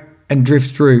go and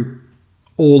drift through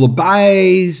all the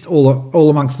bays, all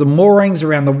amongst the moorings,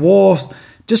 around the wharfs,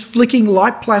 just flicking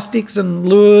light plastics and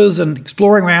lures and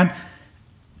exploring around,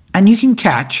 and you can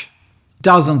catch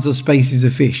dozens of species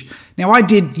of fish. Now, I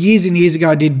did, years and years ago,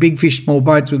 I did big fish, small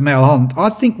boats with Mel Holland. I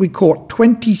think we caught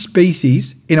 20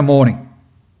 species in a morning.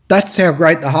 That's how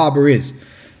great the harbour is.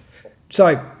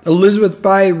 So, Elizabeth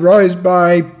Bay, Rose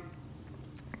Bay,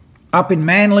 up in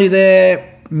Manly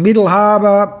there, Middle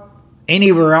Harbour,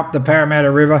 anywhere up the Parramatta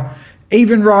River,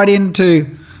 even right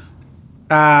into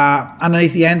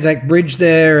underneath the Anzac Bridge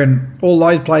there and all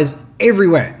those places,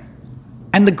 everywhere.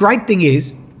 And the great thing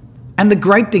is,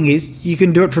 you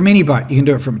can do it from any boat. You can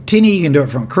do it from a tinny, you can do it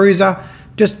from a cruiser,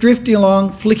 just drifting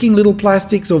along, flicking little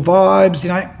plastics or vibes,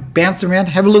 bouncing around,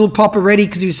 have a little popper ready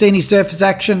because if you see any surface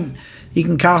action, you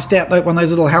can cast out like one of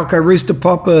those little Halco rooster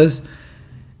poppers.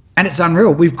 And it's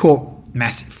unreal. We've caught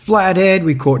massive flathead,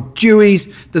 we caught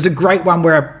dewies. There's a great one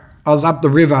where I was up the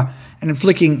river and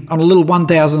flicking on a little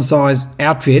 1,000 size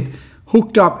outfit,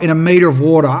 hooked up in a metre of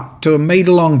water to a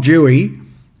metre long dewey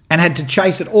and had to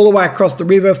chase it all the way across the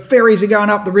river. Ferries are going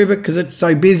up the river because it's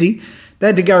so busy. They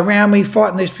had to go around me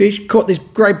fighting this fish, caught this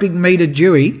great big metre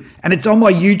dewey, and it's on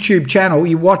my YouTube channel.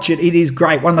 You watch it, it is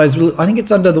great. One of those, I think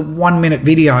it's under the 1 minute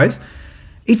videos.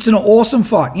 It's an awesome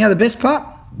fight. The best part?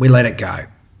 We let it go.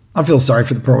 I feel sorry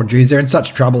for the poor dewies. They're in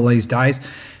such trouble these days.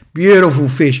 Beautiful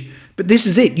fish. But this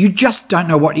is it. You just don't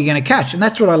know what you're going to catch. And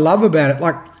that's what I love about it.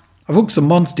 Like, I've hooked some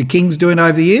monster kings doing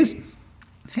over the years.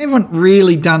 Haven't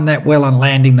really done that well on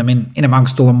landing them in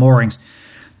amongst all the moorings.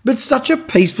 But it's such a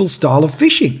peaceful style of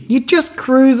fishing. You just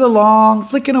cruise along,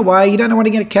 flicking away. You don't know what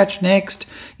you're going to catch next.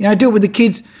 Do it with the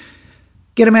kids.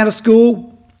 Get them out of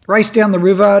school, race down the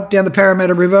river, down the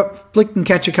Parramatta River, flick and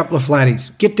catch a couple of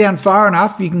flatties. Get down far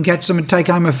enough, you can catch them and take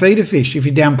home a feeder fish if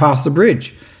you're down past the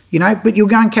bridge. But you'll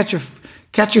go and catch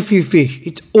a few fish.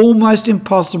 It's almost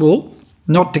impossible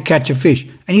not to catch a fish.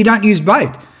 And you don't use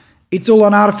bait. It's all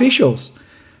on artificials.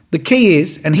 The key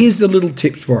is, and here's the little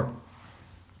tips for it,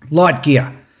 light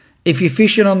gear. If you're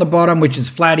fishing on the bottom, which is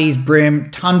flatties, brim,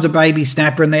 tons of baby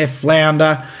snapper in there,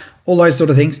 flounder, all those sort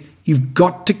of things, you've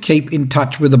got to keep in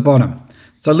touch with the bottom.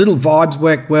 So little vibes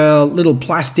work well, little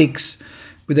plastics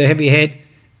with a heavy head.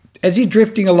 As you're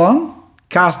drifting along,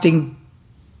 casting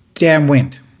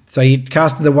downwind. So you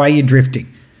cast it the way you're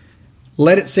drifting.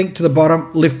 Let it sink to the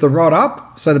bottom, lift the rod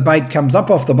up so the bait comes up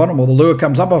off the bottom or the lure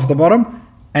comes up off the bottom,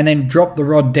 and then drop the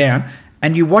rod down.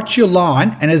 And you watch your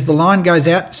line, and as the line goes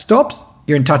out, stops,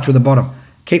 you're in touch with the bottom.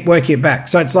 Keep working it back.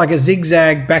 So it's like a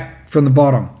zigzag back from the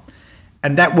bottom.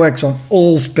 And that works on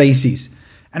all species.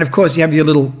 And of course, you have your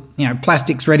little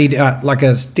plastics ready to, like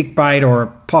a stick bait or a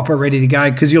popper ready to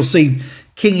go, because you'll see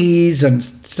kingies and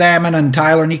salmon and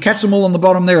tailor, and you catch them all on the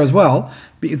bottom there as well,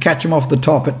 but you catch them off the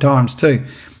top at times too.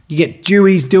 You get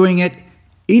dewies doing it.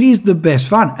 It is the best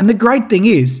fun. And the great thing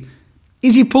is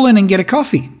you pull in and get a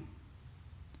coffee.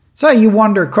 So you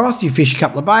wander across, you fish a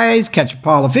couple of bays, catch a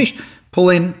pile of fish, pull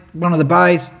in one of the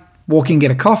bays, walk in,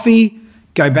 get a coffee,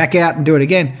 go back out and do it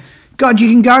again. God, you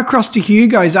can go across to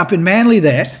Hugo's up in Manly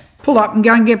there, pull up and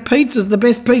go and get pizzas, the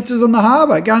best pizzas on the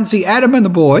harbour. Go and see Adam and the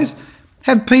boys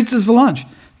have pizzas for lunch.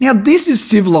 Now, this is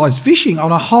civilised fishing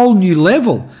on a whole new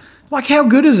level. Like, how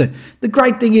good is it? The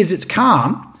great thing is it's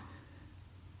calm,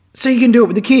 so you can do it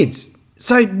with the kids.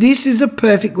 So this is a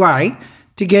perfect way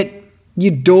to get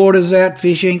your daughters out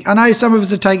fishing. I know some of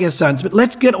us are taking our sons, but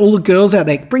let's get all the girls out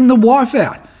there. Bring the wife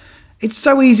out. It's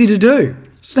so easy to do.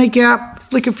 Sneak out,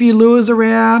 flick a few lures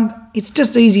around. It's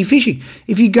just easy fishing.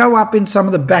 If you go up in some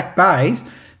of the back bays,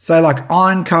 say like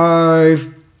Iron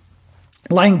Cove,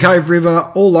 Lane Cove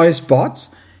River, all those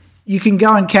spots, you can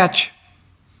go and catch,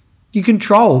 you can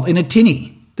troll in a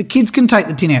tinny. The kids can take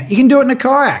the tin out. You can do it in a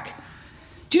kayak.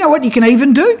 Do you know what you can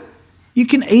even do? You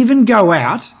can even go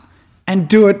out and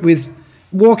do it with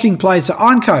walking place at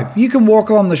Iron Cove. You can walk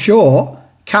along the shore,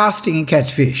 casting and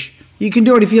catch fish. You can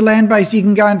do it if you're land-based. You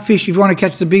can go and fish if you want to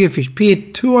catch the bigger fish. Pier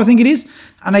 2, I think it is,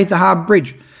 underneath the Harbour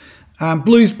Bridge.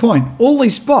 Blues Point, all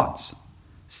these spots.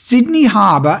 Sydney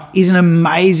Harbour is an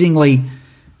amazingly...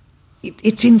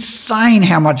 It's insane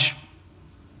how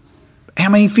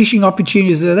many fishing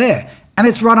opportunities are there. And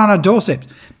it's right on our doorstep.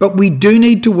 But we do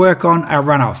need to work on our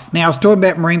runoff. Now, I was talking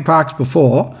about marine parks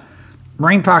before.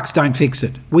 Marine parks don't fix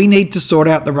it. We need to sort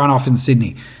out the runoff in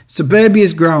Sydney. Suburbia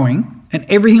is growing and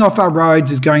everything off our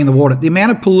roads is going in the water. The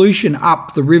amount of pollution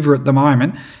up the river at the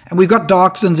moment, and we've got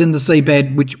dioxins in the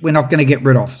seabed, which we're not going to get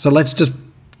rid of. So let's just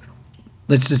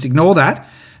ignore that.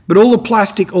 But all the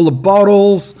plastic, all the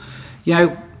bottles,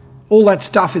 all that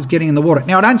stuff is getting in the water.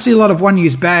 Now, I don't see a lot of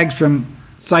one-use bags from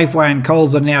Safeway and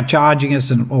Coles are now charging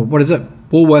us, or what is it?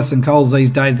 Woolworths and Coles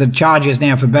these days that charge us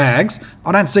now for bags.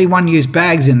 I don't see one-use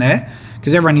bags in there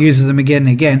because everyone uses them again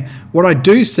and again. What I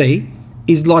do see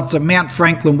is lots of Mount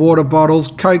Franklin water bottles,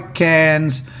 Coke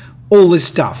cans, all this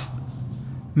stuff.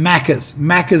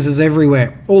 Macca's is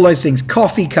everywhere. All those things.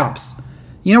 Coffee cups.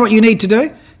 You know what you need to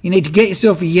do? You need to get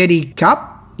yourself a Yeti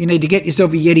cup. You need to get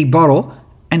yourself a Yeti bottle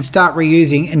and start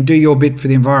reusing and do your bit for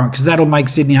the environment, because that'll make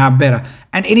Sydney Harbour better.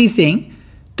 And anything,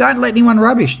 don't let anyone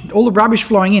rubbish. All the rubbish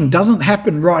flowing in doesn't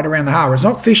happen right around the harbour. It's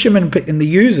not fishermen and the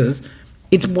users.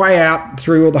 It's way out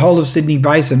through the whole of Sydney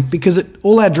Basin, because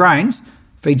all our drains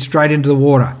feed straight into the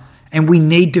water. And we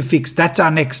need to fix, that's our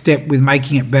next step with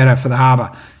making it better for the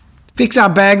harbour. Fix our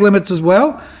bag limits as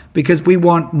well, because we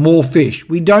want more fish.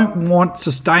 We don't want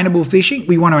sustainable fishing.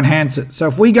 We want to enhance it. So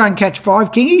if we go and catch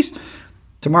 5 kingies,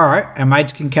 tomorrow our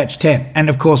mates can catch 10. And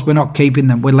of course, we're not keeping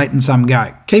them. We're letting some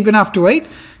go. Keep enough to eat,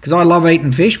 because I love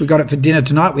eating fish. We got it for dinner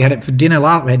tonight. We had it for dinner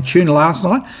we had tuna last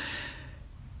night.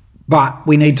 But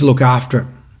we need to look after it.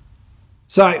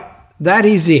 So that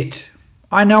is it.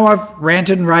 I know I've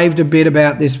ranted and raved a bit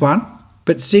about this one,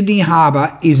 but Sydney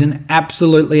Harbour is an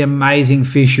absolutely amazing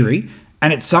fishery,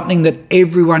 and it's something that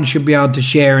everyone should be able to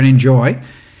share and enjoy.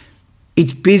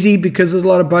 It's busy because there's a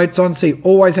lot of boats on, so you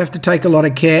always have to take a lot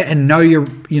of care and know your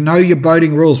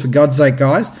boating rules, for God's sake,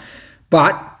 guys.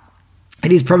 But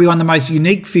it is probably one of the most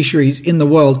unique fisheries in the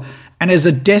world, and as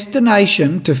a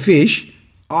destination to fish,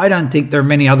 I don't think there are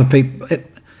many other people.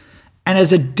 And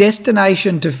as a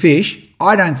destination to fish,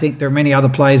 I don't think there are many other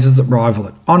places that rival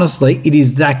it. Honestly, it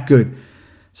is that good.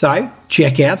 So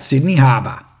check out Sydney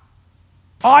Harbour.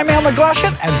 I'm Al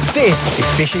McGlushan, and this is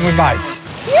Fishing with Mates.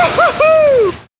 Woohoo!